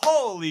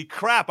 Holy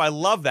crap, I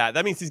love that.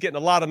 That means he's getting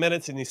a lot of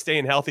minutes and he's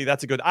staying healthy.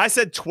 That's a good. I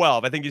said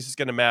 12. I think he's just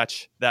going to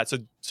match that.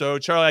 So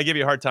Charlie, I give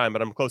you a hard time,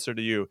 but I'm closer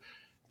to you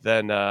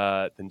than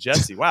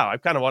Jesse. Wow, I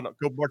kind of want to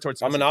go more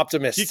towards. I'm an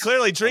optimist. He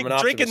clearly drinking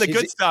the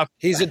good stuff.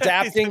 He's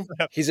adapting.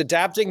 He's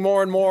adapting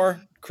more and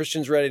more.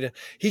 Christian's ready to.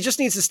 He just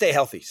needs to stay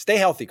healthy. Stay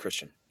healthy,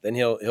 Christian. Then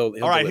he'll All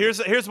right,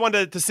 deliver. here's one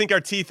to sink our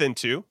teeth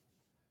into.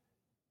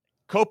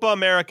 Copa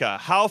America.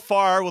 How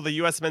far will the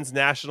U.S. men's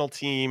national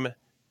team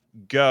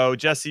go?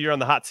 Jesse, you're on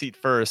the hot seat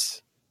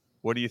first.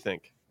 What do you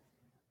think?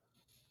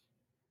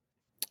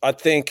 I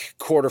think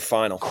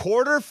quarterfinal.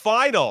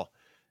 Quarterfinal.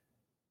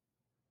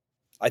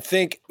 I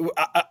think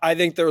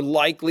they're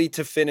likely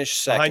to finish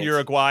second behind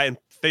Uruguay and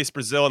face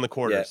Brazil in the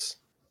quarters.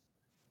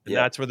 And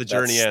that's where the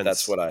journey ends.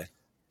 That's what I.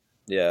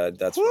 Yeah,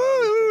 that's. Woo!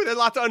 There's a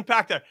lot to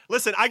unpack there.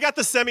 Listen, I got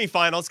the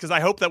semifinals because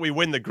I hope that we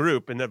win the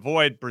group and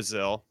avoid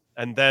Brazil,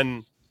 and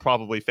then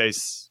probably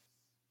face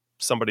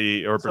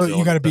somebody or Brazil. So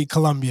you got to beat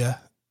Colombia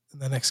in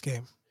the next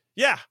game.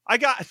 Yeah, I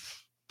got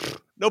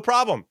no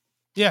problem.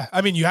 Yeah,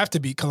 I mean you have to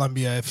beat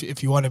Colombia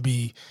if you want to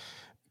be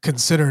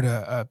considered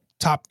a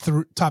top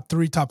 3,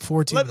 top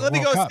 4 team. Let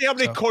me go see how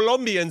many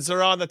Colombians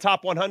are on the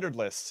top 100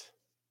 list.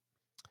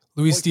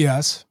 Luis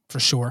Diaz, for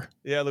sure.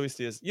 Yeah, Luis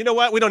Diaz. You know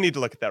what? We don't need to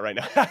look at that right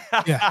now.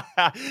 Yeah.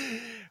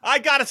 I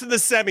got us in the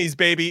semis,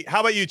 baby.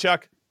 How about you,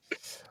 Chuck?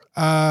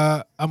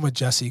 I'm with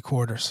Jesse,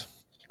 quarters.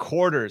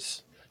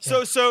 Quarters.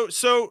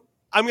 So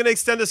I'm going to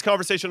extend this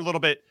conversation a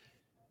little bit.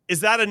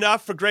 Is that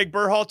enough for Greg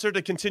Berhalter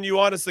to continue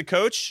on as the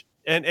coach?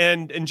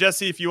 And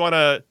Jesse, if you want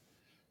to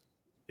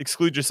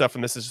exclude yourself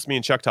from this, it's just me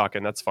and Chuck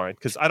talking. That's fine.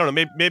 Because I don't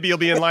know, maybe you'll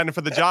be in line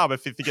for the job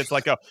if he gets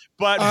let go.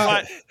 But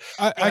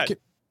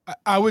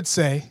I would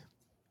say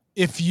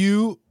if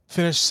you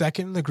finish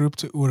second in the group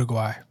to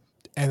Uruguay,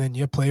 and then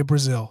you play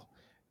Brazil,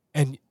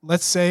 and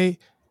let's say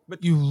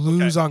you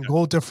lose on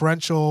goal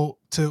differential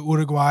to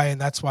Uruguay, and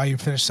that's why you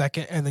finished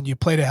second, and then you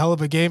played a hell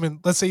of a game, and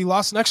let's say you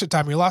lost in extra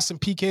time, you lost in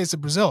PKs to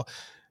Brazil.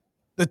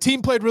 The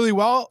team played really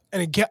well,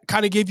 and it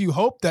kind of gave you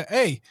hope that,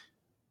 hey,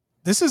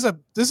 this is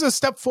a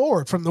step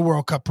forward from the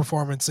World Cup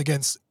performance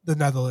against the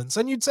Netherlands.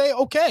 And you'd say,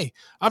 okay,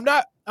 I'm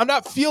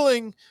not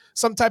feeling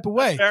some type of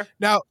way.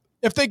 Now,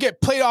 if they get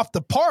played off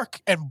the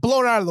park and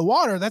blown out of the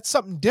water, that's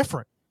something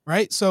different,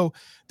 right? So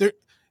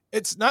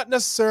it's not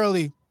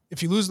necessarily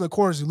if you lose in the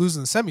quarters, you lose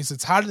in the semis.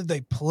 It's how did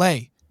they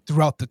play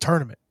throughout the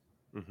tournament?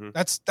 Mm-hmm.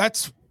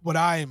 That's what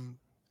I'm.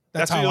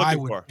 That's how I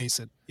would base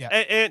it.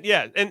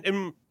 Yeah,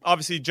 and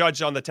obviously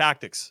judge on the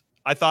tactics.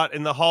 I thought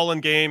in the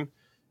Holland game,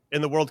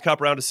 in the World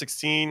Cup round of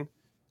 16,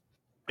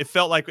 it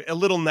felt like a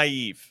little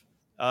naive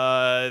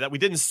that we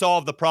didn't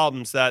solve the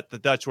problems that the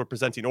Dutch were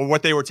presenting or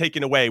what they were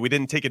taking away. We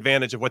didn't take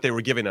advantage of what they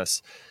were giving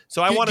us.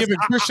 So I want to.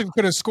 Christian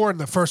could have scored in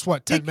the first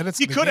 10 minutes.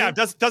 He could have.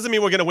 Doesn't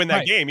mean we're going to win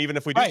that game, even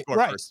if we do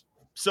score first.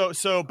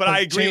 But I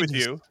agree with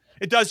you.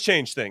 It does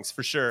change things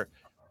for sure.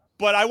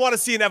 But I want to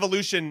see an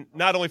evolution,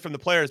 not only from the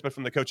players, but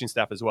from the coaching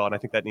staff as well. And I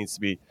think that needs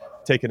to be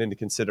taken into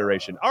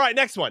consideration. All right,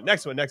 next one.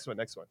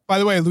 By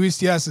the way, Luis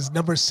Diaz is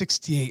number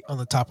 68 on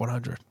the top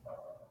 100.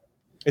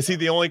 Is he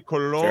the only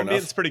Colombian?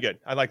 It's pretty good.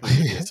 I like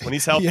Luis Diaz. When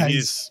he's healthy,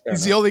 he's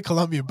the only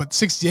Colombian, but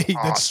 68, awesome.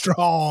 That's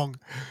strong.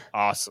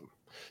 Awesome.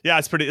 Yeah,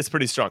 it's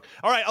pretty strong.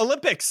 All right,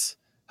 Olympics.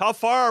 How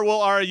far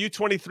will our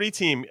U23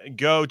 team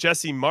go?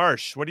 Jesse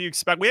Marsh, what do you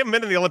expect? We haven't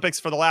been in the Olympics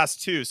for the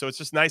last two, so it's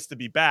just nice to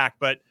be back.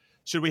 But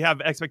should we have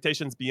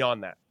expectations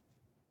beyond that?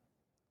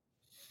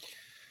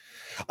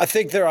 I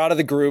think they're out of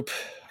the group.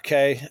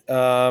 Okay.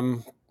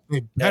 And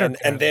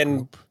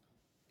then,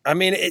 I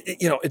mean,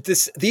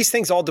 these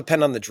things all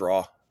depend on the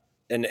draw.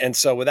 And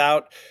so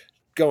without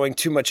going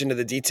too much into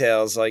the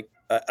details, like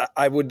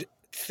I would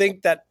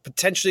think that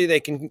potentially they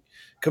can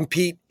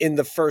compete in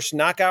the first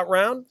knockout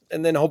round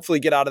and then hopefully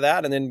get out of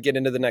that and then get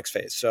into the next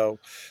phase. So,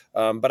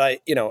 but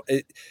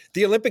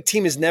the Olympic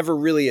team is never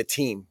really a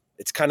team.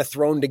 It's kind of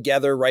thrown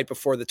together right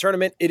before the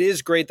tournament. It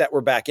is great that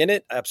we're back in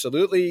it.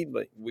 Absolutely.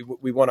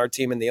 We won our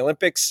team in the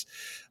Olympics.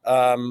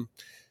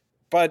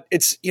 But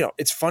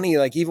it's funny,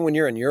 like even when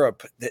you're in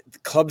Europe, the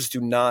clubs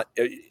do not,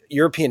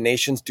 European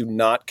nations do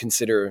not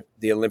consider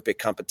the Olympic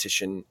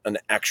competition an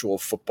actual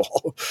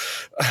football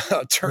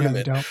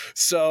tournament. Yeah,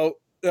 so,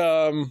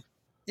 I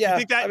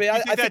think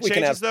that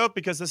changes though,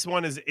 because this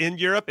one is in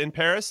Europe, in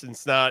Paris, and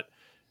it's not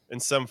in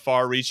some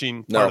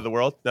far-reaching part of the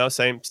world. No,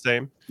 same.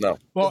 No.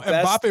 Well,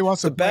 Mbappe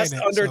wants to play in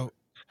it, so,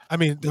 I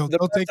mean, they'll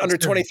take under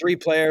 23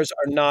 players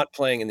are not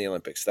playing in the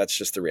Olympics. That's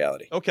just the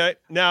reality. Okay,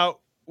 now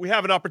we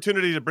have an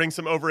opportunity to bring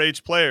some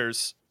overage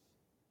players.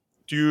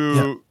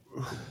 I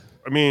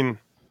mean,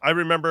 I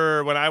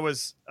remember when I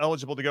was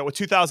eligible to go with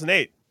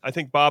 2008. I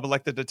think Bob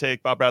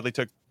Bradley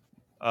took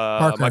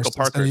Michael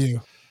Parkhurst.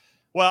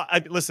 Well,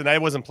 I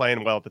wasn't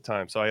playing well at the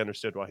time, so I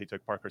understood why he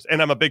took Parkhurst. And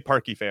I'm a big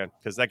Parkey fan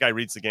because that guy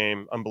reads the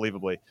game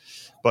unbelievably.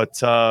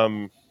 But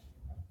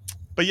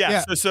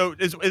yeah. So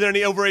is there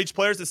any overage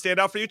players that stand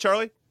out for you,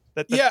 Charlie?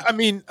 I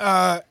mean,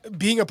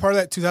 being a part of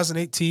that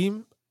 2008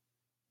 team,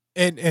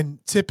 and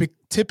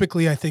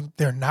typically I think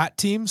they're not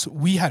teams.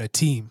 We had a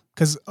team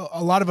because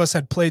a lot of us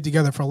had played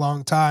together for a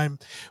long time,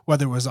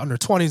 whether it was under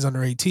 20s, under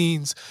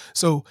 18s.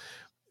 So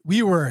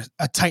we were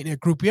a tight-knit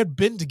group. We had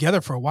been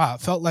together for a while.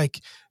 It felt like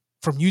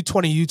from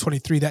U20,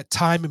 U23, that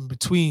time in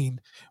between,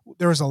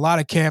 there was a lot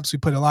of camps. We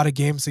put a lot of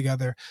games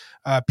together.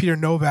 Peter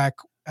Novak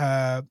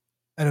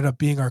ended up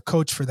being our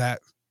coach for that.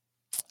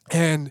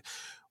 And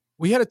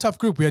we had a tough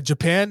group. We had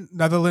Japan,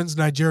 Netherlands,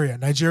 Nigeria.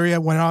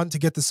 Nigeria went on to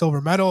get the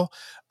silver medal.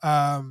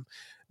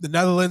 The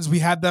Netherlands, we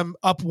had them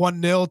up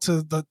 1-0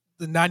 to the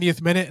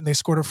 90th minute, and they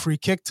scored a free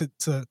kick to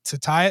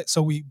tie it.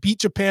 So we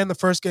beat Japan the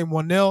first game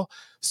 1-0.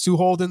 Stu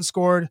Holden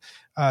scored.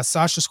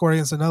 Sasha scored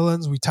against the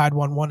Netherlands. We tied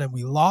 1-1, and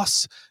we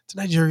lost to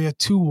Nigeria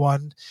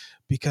 2-1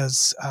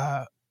 because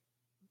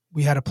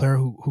we had a player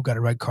who got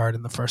a red card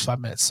in the first 5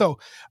 minutes. So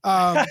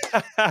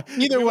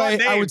either way,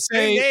 I would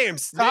say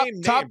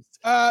top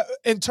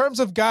in terms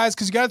of guys,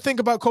 because you got to think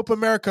about Copa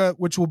America,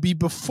 which will be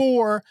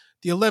before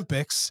the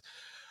Olympics.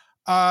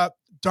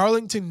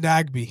 Darlington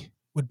Nagbe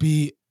would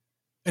be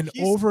an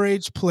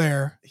overage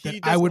player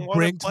that I would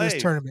bring to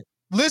this tournament.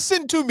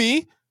 Listen to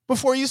me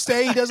before you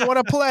say he doesn't want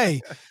to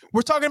play.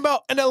 We're talking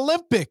about an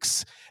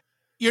Olympics.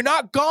 You're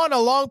not gone a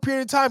long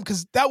period of time,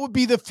 because that would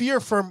be the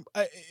fear from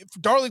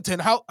Darlington.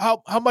 How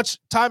much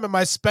time am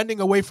I spending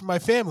away from my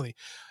family?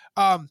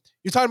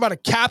 You're talking about a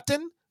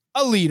captain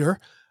a leader.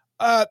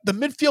 The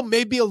midfield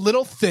may be a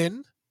little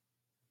thin,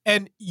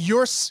 and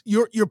you're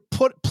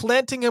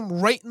planting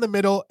him right in the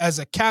middle as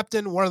a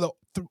captain, one of the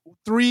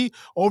three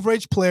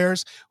overage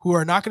players who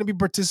are not going to be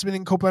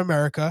participating in Copa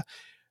America.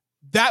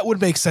 That would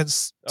make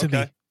sense to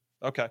me.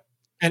 Okay.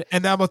 And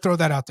I'm going to throw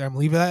that out there. I'm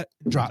going to leave that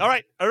and drop. All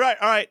right.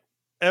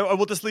 And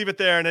we'll just leave it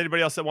there. And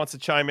anybody else that wants to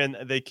chime in,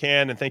 they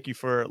can. And thank you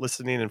for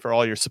listening and for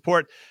all your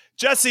support.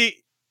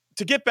 Jesse,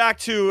 to get back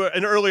to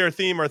an earlier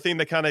theme or a theme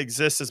that kind of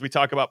exists as we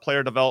talk about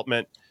player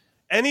development,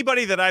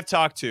 anybody that I've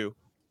talked to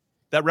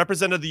that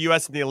represented the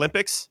U.S. in the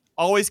Olympics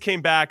always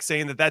came back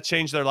saying that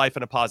changed their life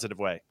in a positive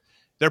way.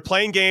 They're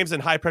playing games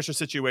in high-pressure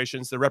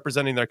situations. They're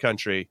representing their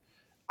country.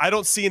 I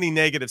don't see any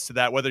negatives to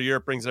that, whether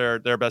Europe brings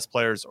their best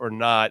players or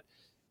not.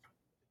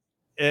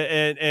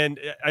 And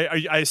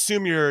I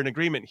assume you're in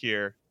agreement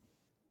here,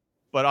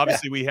 but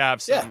obviously we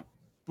have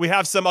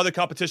some other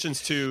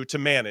competitions to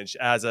manage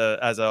as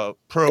a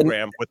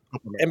program.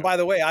 And by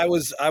the way, I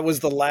was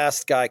the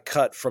last guy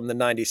cut from the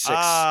 '96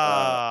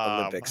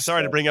 Olympics.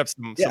 Sorry to bring up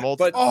some old,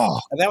 but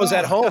that was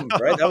at home,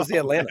 right? That was the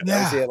Atlanta.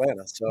 That was the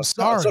Atlanta. So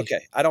sorry. It's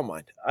okay. I don't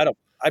mind.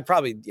 I'd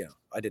probably,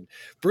 I didn't.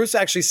 Bruce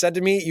actually said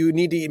to me, "You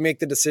need to make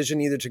the decision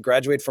either to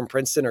graduate from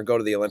Princeton or go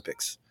to the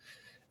Olympics."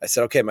 I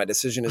said, "Okay, my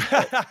decision is."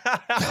 I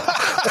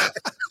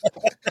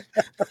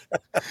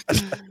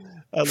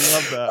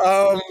love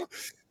that.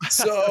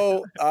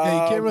 So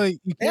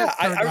you can't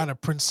turn down a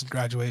Princeton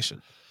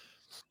graduation.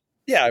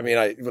 Yeah, I mean,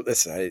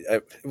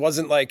 it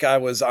wasn't like I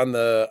was on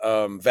the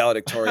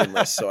valedictorian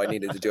list, so I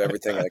needed to do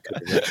everything I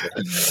could.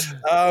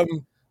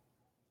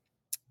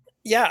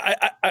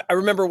 I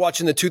remember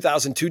watching the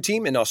 2002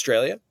 team in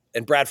Australia,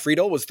 and Brad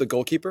Friedel was the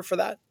goalkeeper for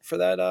that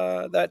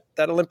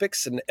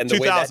Olympics, and the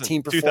way that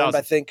team performed,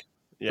 I think.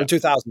 Yeah.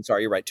 2000,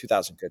 sorry, you're right,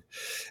 2000, good.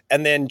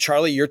 And then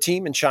Charlie, your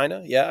team in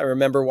China, I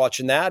remember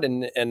watching that,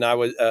 and I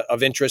was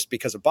of interest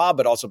because of Bob,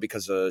 but also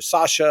because of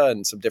Sasha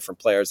and some different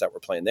players that were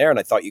playing there, and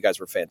I thought you guys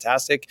were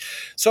fantastic.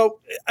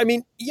 So, I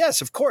mean, yes,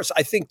 of course,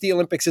 I think the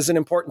Olympics is an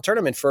important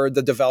tournament for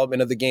the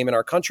development of the game in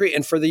our country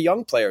and for the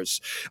young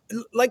players.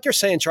 Like you're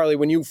saying, Charlie,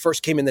 when you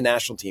first came in the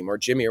national team, or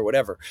Jimmy or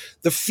whatever,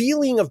 the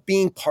feeling of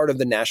being part of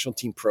the national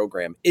team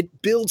program,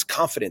 it builds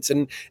confidence,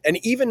 and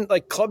even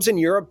like clubs in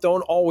Europe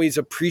don't always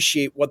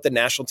appreciate what the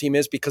national team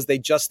is because they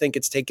just think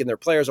it's taking their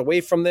players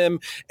away from them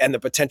and the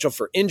potential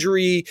for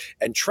injury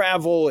and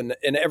travel and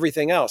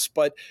everything else.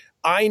 But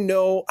I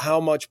know how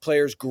much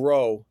players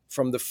grow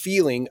from the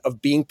feeling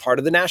of being part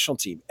of the national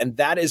team, and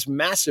that is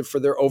massive for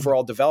their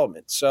overall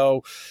development.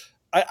 So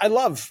I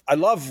love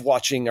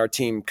watching our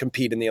team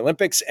compete in the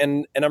Olympics,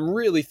 and I'm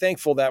really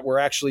thankful that we're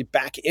actually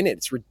back in it.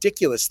 It's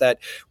ridiculous that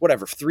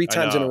 3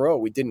 times in a row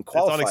we didn't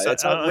qualify.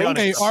 It's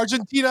outrageous.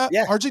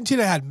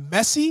 Argentina had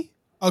Messi,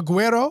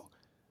 Aguero,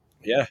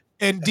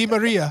 and Di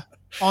Maria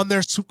on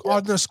their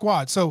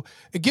squad. So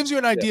it gives you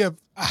an idea of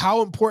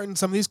how important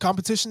some of these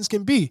competitions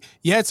can be.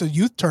 Yeah, it's a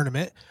youth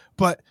tournament,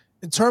 but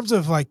in terms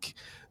of like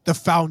the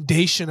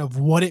foundation of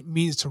what it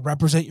means to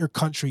represent your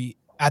country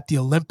at the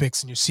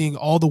Olympics, and you're seeing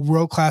all the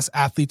world-class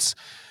athletes,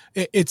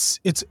 it's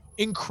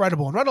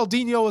incredible. And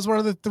Ronaldinho was one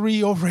of the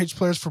 3 overage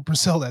players for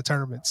Brazil that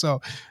tournament.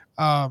 So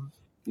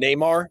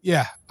Neymar.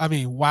 Yeah, I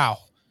mean, wow.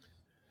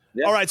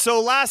 Yeah. All right, so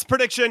last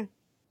prediction.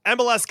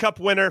 MLS Cup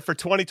winner for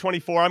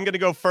 2024. I'm going to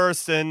go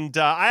first, and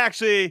I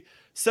actually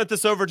sent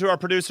this over to our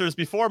producers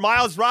before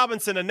Miles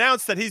Robinson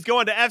announced that he's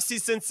going to FC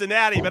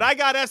Cincinnati, but I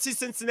got FC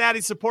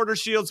Cincinnati Supporter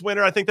Shields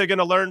winner. I think they're going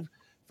to learn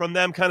from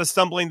them kind of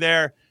stumbling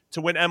there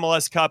to win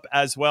MLS Cup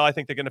as well. I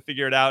think they're going to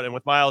figure it out, and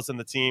with Miles and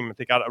the team,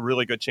 they got a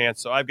really good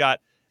chance. So I've got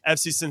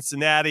FC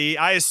Cincinnati.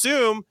 I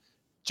assume,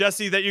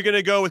 Jesse, that you're going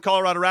to go with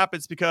Colorado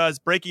Rapids because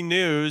breaking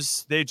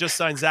news, they just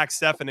signed Zach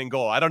Steffen in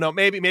goal. I don't know.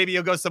 Maybe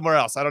you'll go somewhere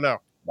else. I don't know.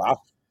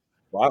 Wow.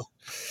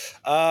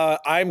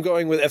 I'm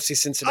going with FC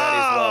Cincinnati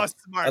as well.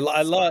 Smart.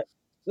 I love.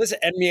 Listen,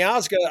 and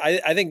Miazga,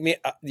 I think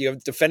you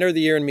have Defender of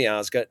the Year in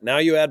Miazga. Now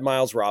you add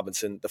Miles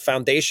Robinson, the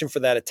foundation for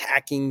that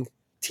attacking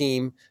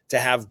team to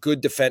have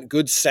good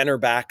center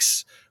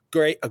backs,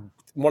 great,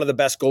 one of the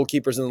best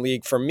goalkeepers in the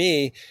league. For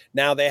me,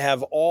 now they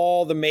have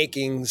all the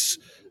makings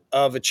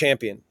of a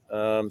champion.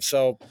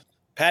 So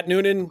Pat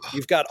Noonan,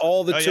 you've got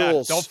all the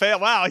tools. Don't fail.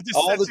 Wow.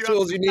 All the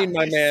tools you need,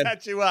 my man.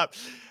 Set you up.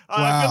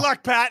 Good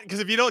luck, Pat,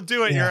 because if you don't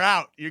do it, you're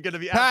out. You're going to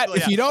be Pat,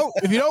 if you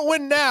don't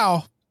win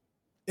now,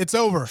 it's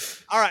over.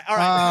 All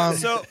right.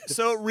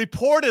 So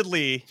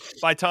reportedly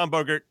by Tom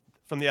Bogert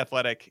from The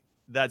Athletic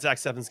that Zach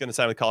Steffen's going to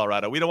sign with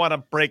Colorado. We don't want to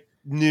break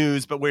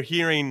news, but we're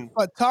hearing.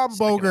 But Tom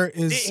Bogert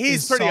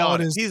he's pretty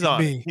on it. He's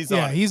on it.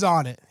 He's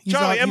on it.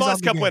 Charlie,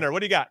 MLS Cup winner. What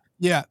do you got?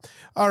 Yeah.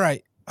 All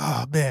right.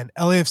 Oh, man.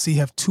 LAFC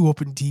have 2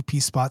 open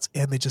DP spots,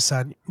 and they just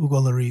signed Hugo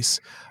Lloris.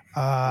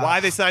 Why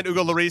they signed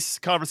Hugo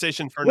Lloris?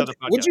 Conversation for another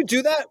podcast. Would you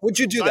do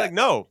that?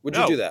 No. Would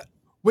you do that?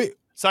 Wait.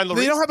 Sign Lloris?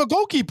 They don't have a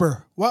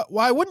goalkeeper.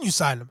 Why wouldn't you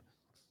sign him?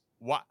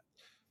 What?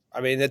 I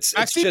mean, it's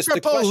Maxime just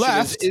the Crepeau question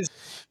left.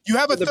 You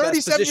have a the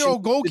best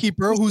 37-year-old position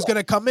goalkeeper to do who's so. going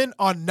to come in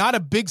on not a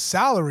big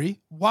salary.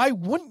 Why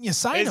wouldn't you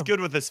sign He's him? good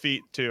with his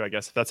feet too, I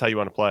guess, if that's how you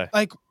want to play.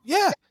 Like,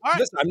 yeah. All right.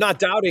 Listen, I'm not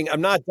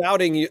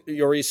douding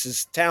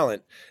Lloris's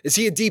talent. Is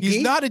he a DP?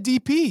 He's not a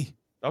DP.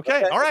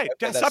 Okay. All right.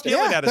 Okay, Stop that's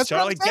yelling fair. at us, That's what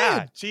Charlie. I'm saying.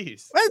 God,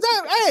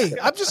 jeez. Hey,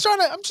 I'm just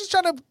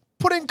trying to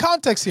put in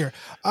context here.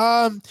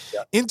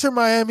 Inter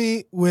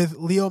Miami with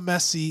Leo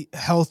Messi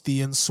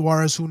healthy and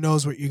Suarez, who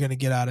knows what you're going to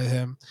get out of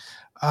him.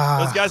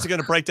 Those guys are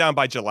going to break down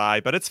by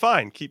July, but it's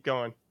fine. Keep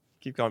going.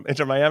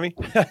 Inter Miami.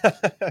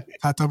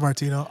 Tata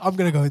Martino. I'm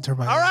going to go Inter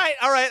Miami. All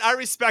right. I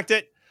respect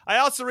it. I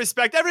also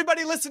respect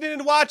everybody listening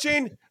and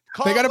watching.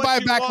 They got to buy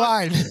a back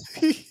line.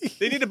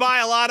 They need to buy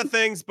a lot of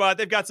things, but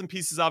they've got some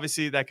pieces,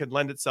 obviously, that could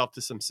lend itself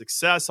to some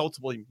success,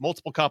 ultimately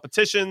multiple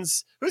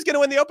competitions. Who's going to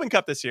win the Open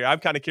Cup this year? I'm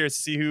kind of curious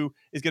to see who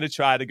is going to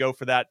try to go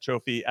for that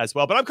trophy as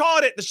well. But I'm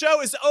calling it. The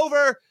show is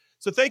over.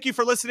 So thank you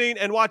for listening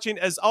and watching.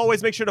 As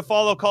always, make sure to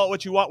follow Call It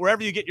What You Want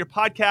wherever you get your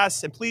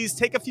podcasts. And please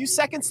take a few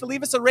seconds to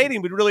leave us a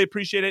rating. We'd really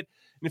appreciate it.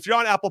 And if you're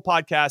on Apple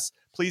Podcasts,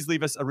 please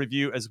leave us a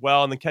review as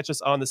well. And then catch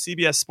us on the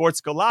CBS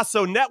Sports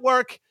Golazo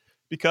Network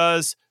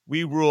because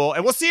we rule.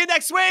 And we'll see you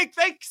next week.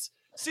 Thanks.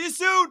 See you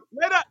soon.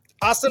 Later.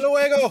 Hasta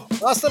luego.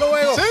 Hasta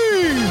luego.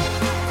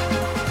 See.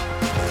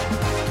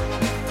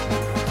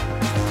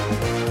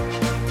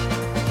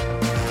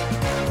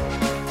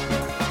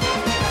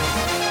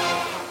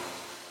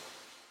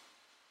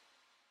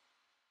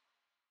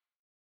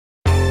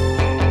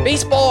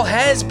 Baseball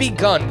has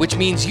begun, which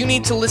means you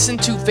need to listen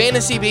to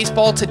Fantasy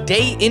Baseball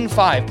Today in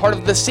 5, part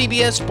of the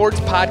CBS Sports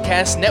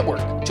Podcast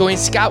Network. Join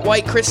Scott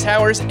White, Chris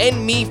Towers,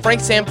 and me,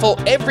 Frank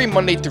Samfel, every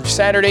Monday through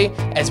Saturday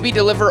as we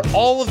deliver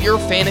all of your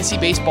fantasy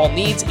baseball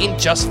needs in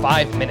just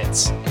 5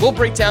 minutes. We'll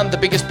break down the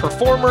biggest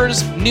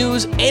performers,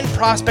 news, and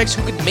prospects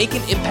who could make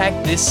an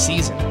impact this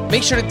season.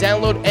 Make sure to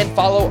download and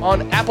follow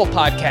on Apple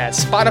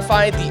Podcasts,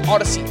 Spotify, the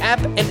Odyssey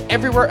app, and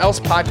everywhere else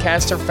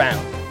podcasts are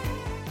found.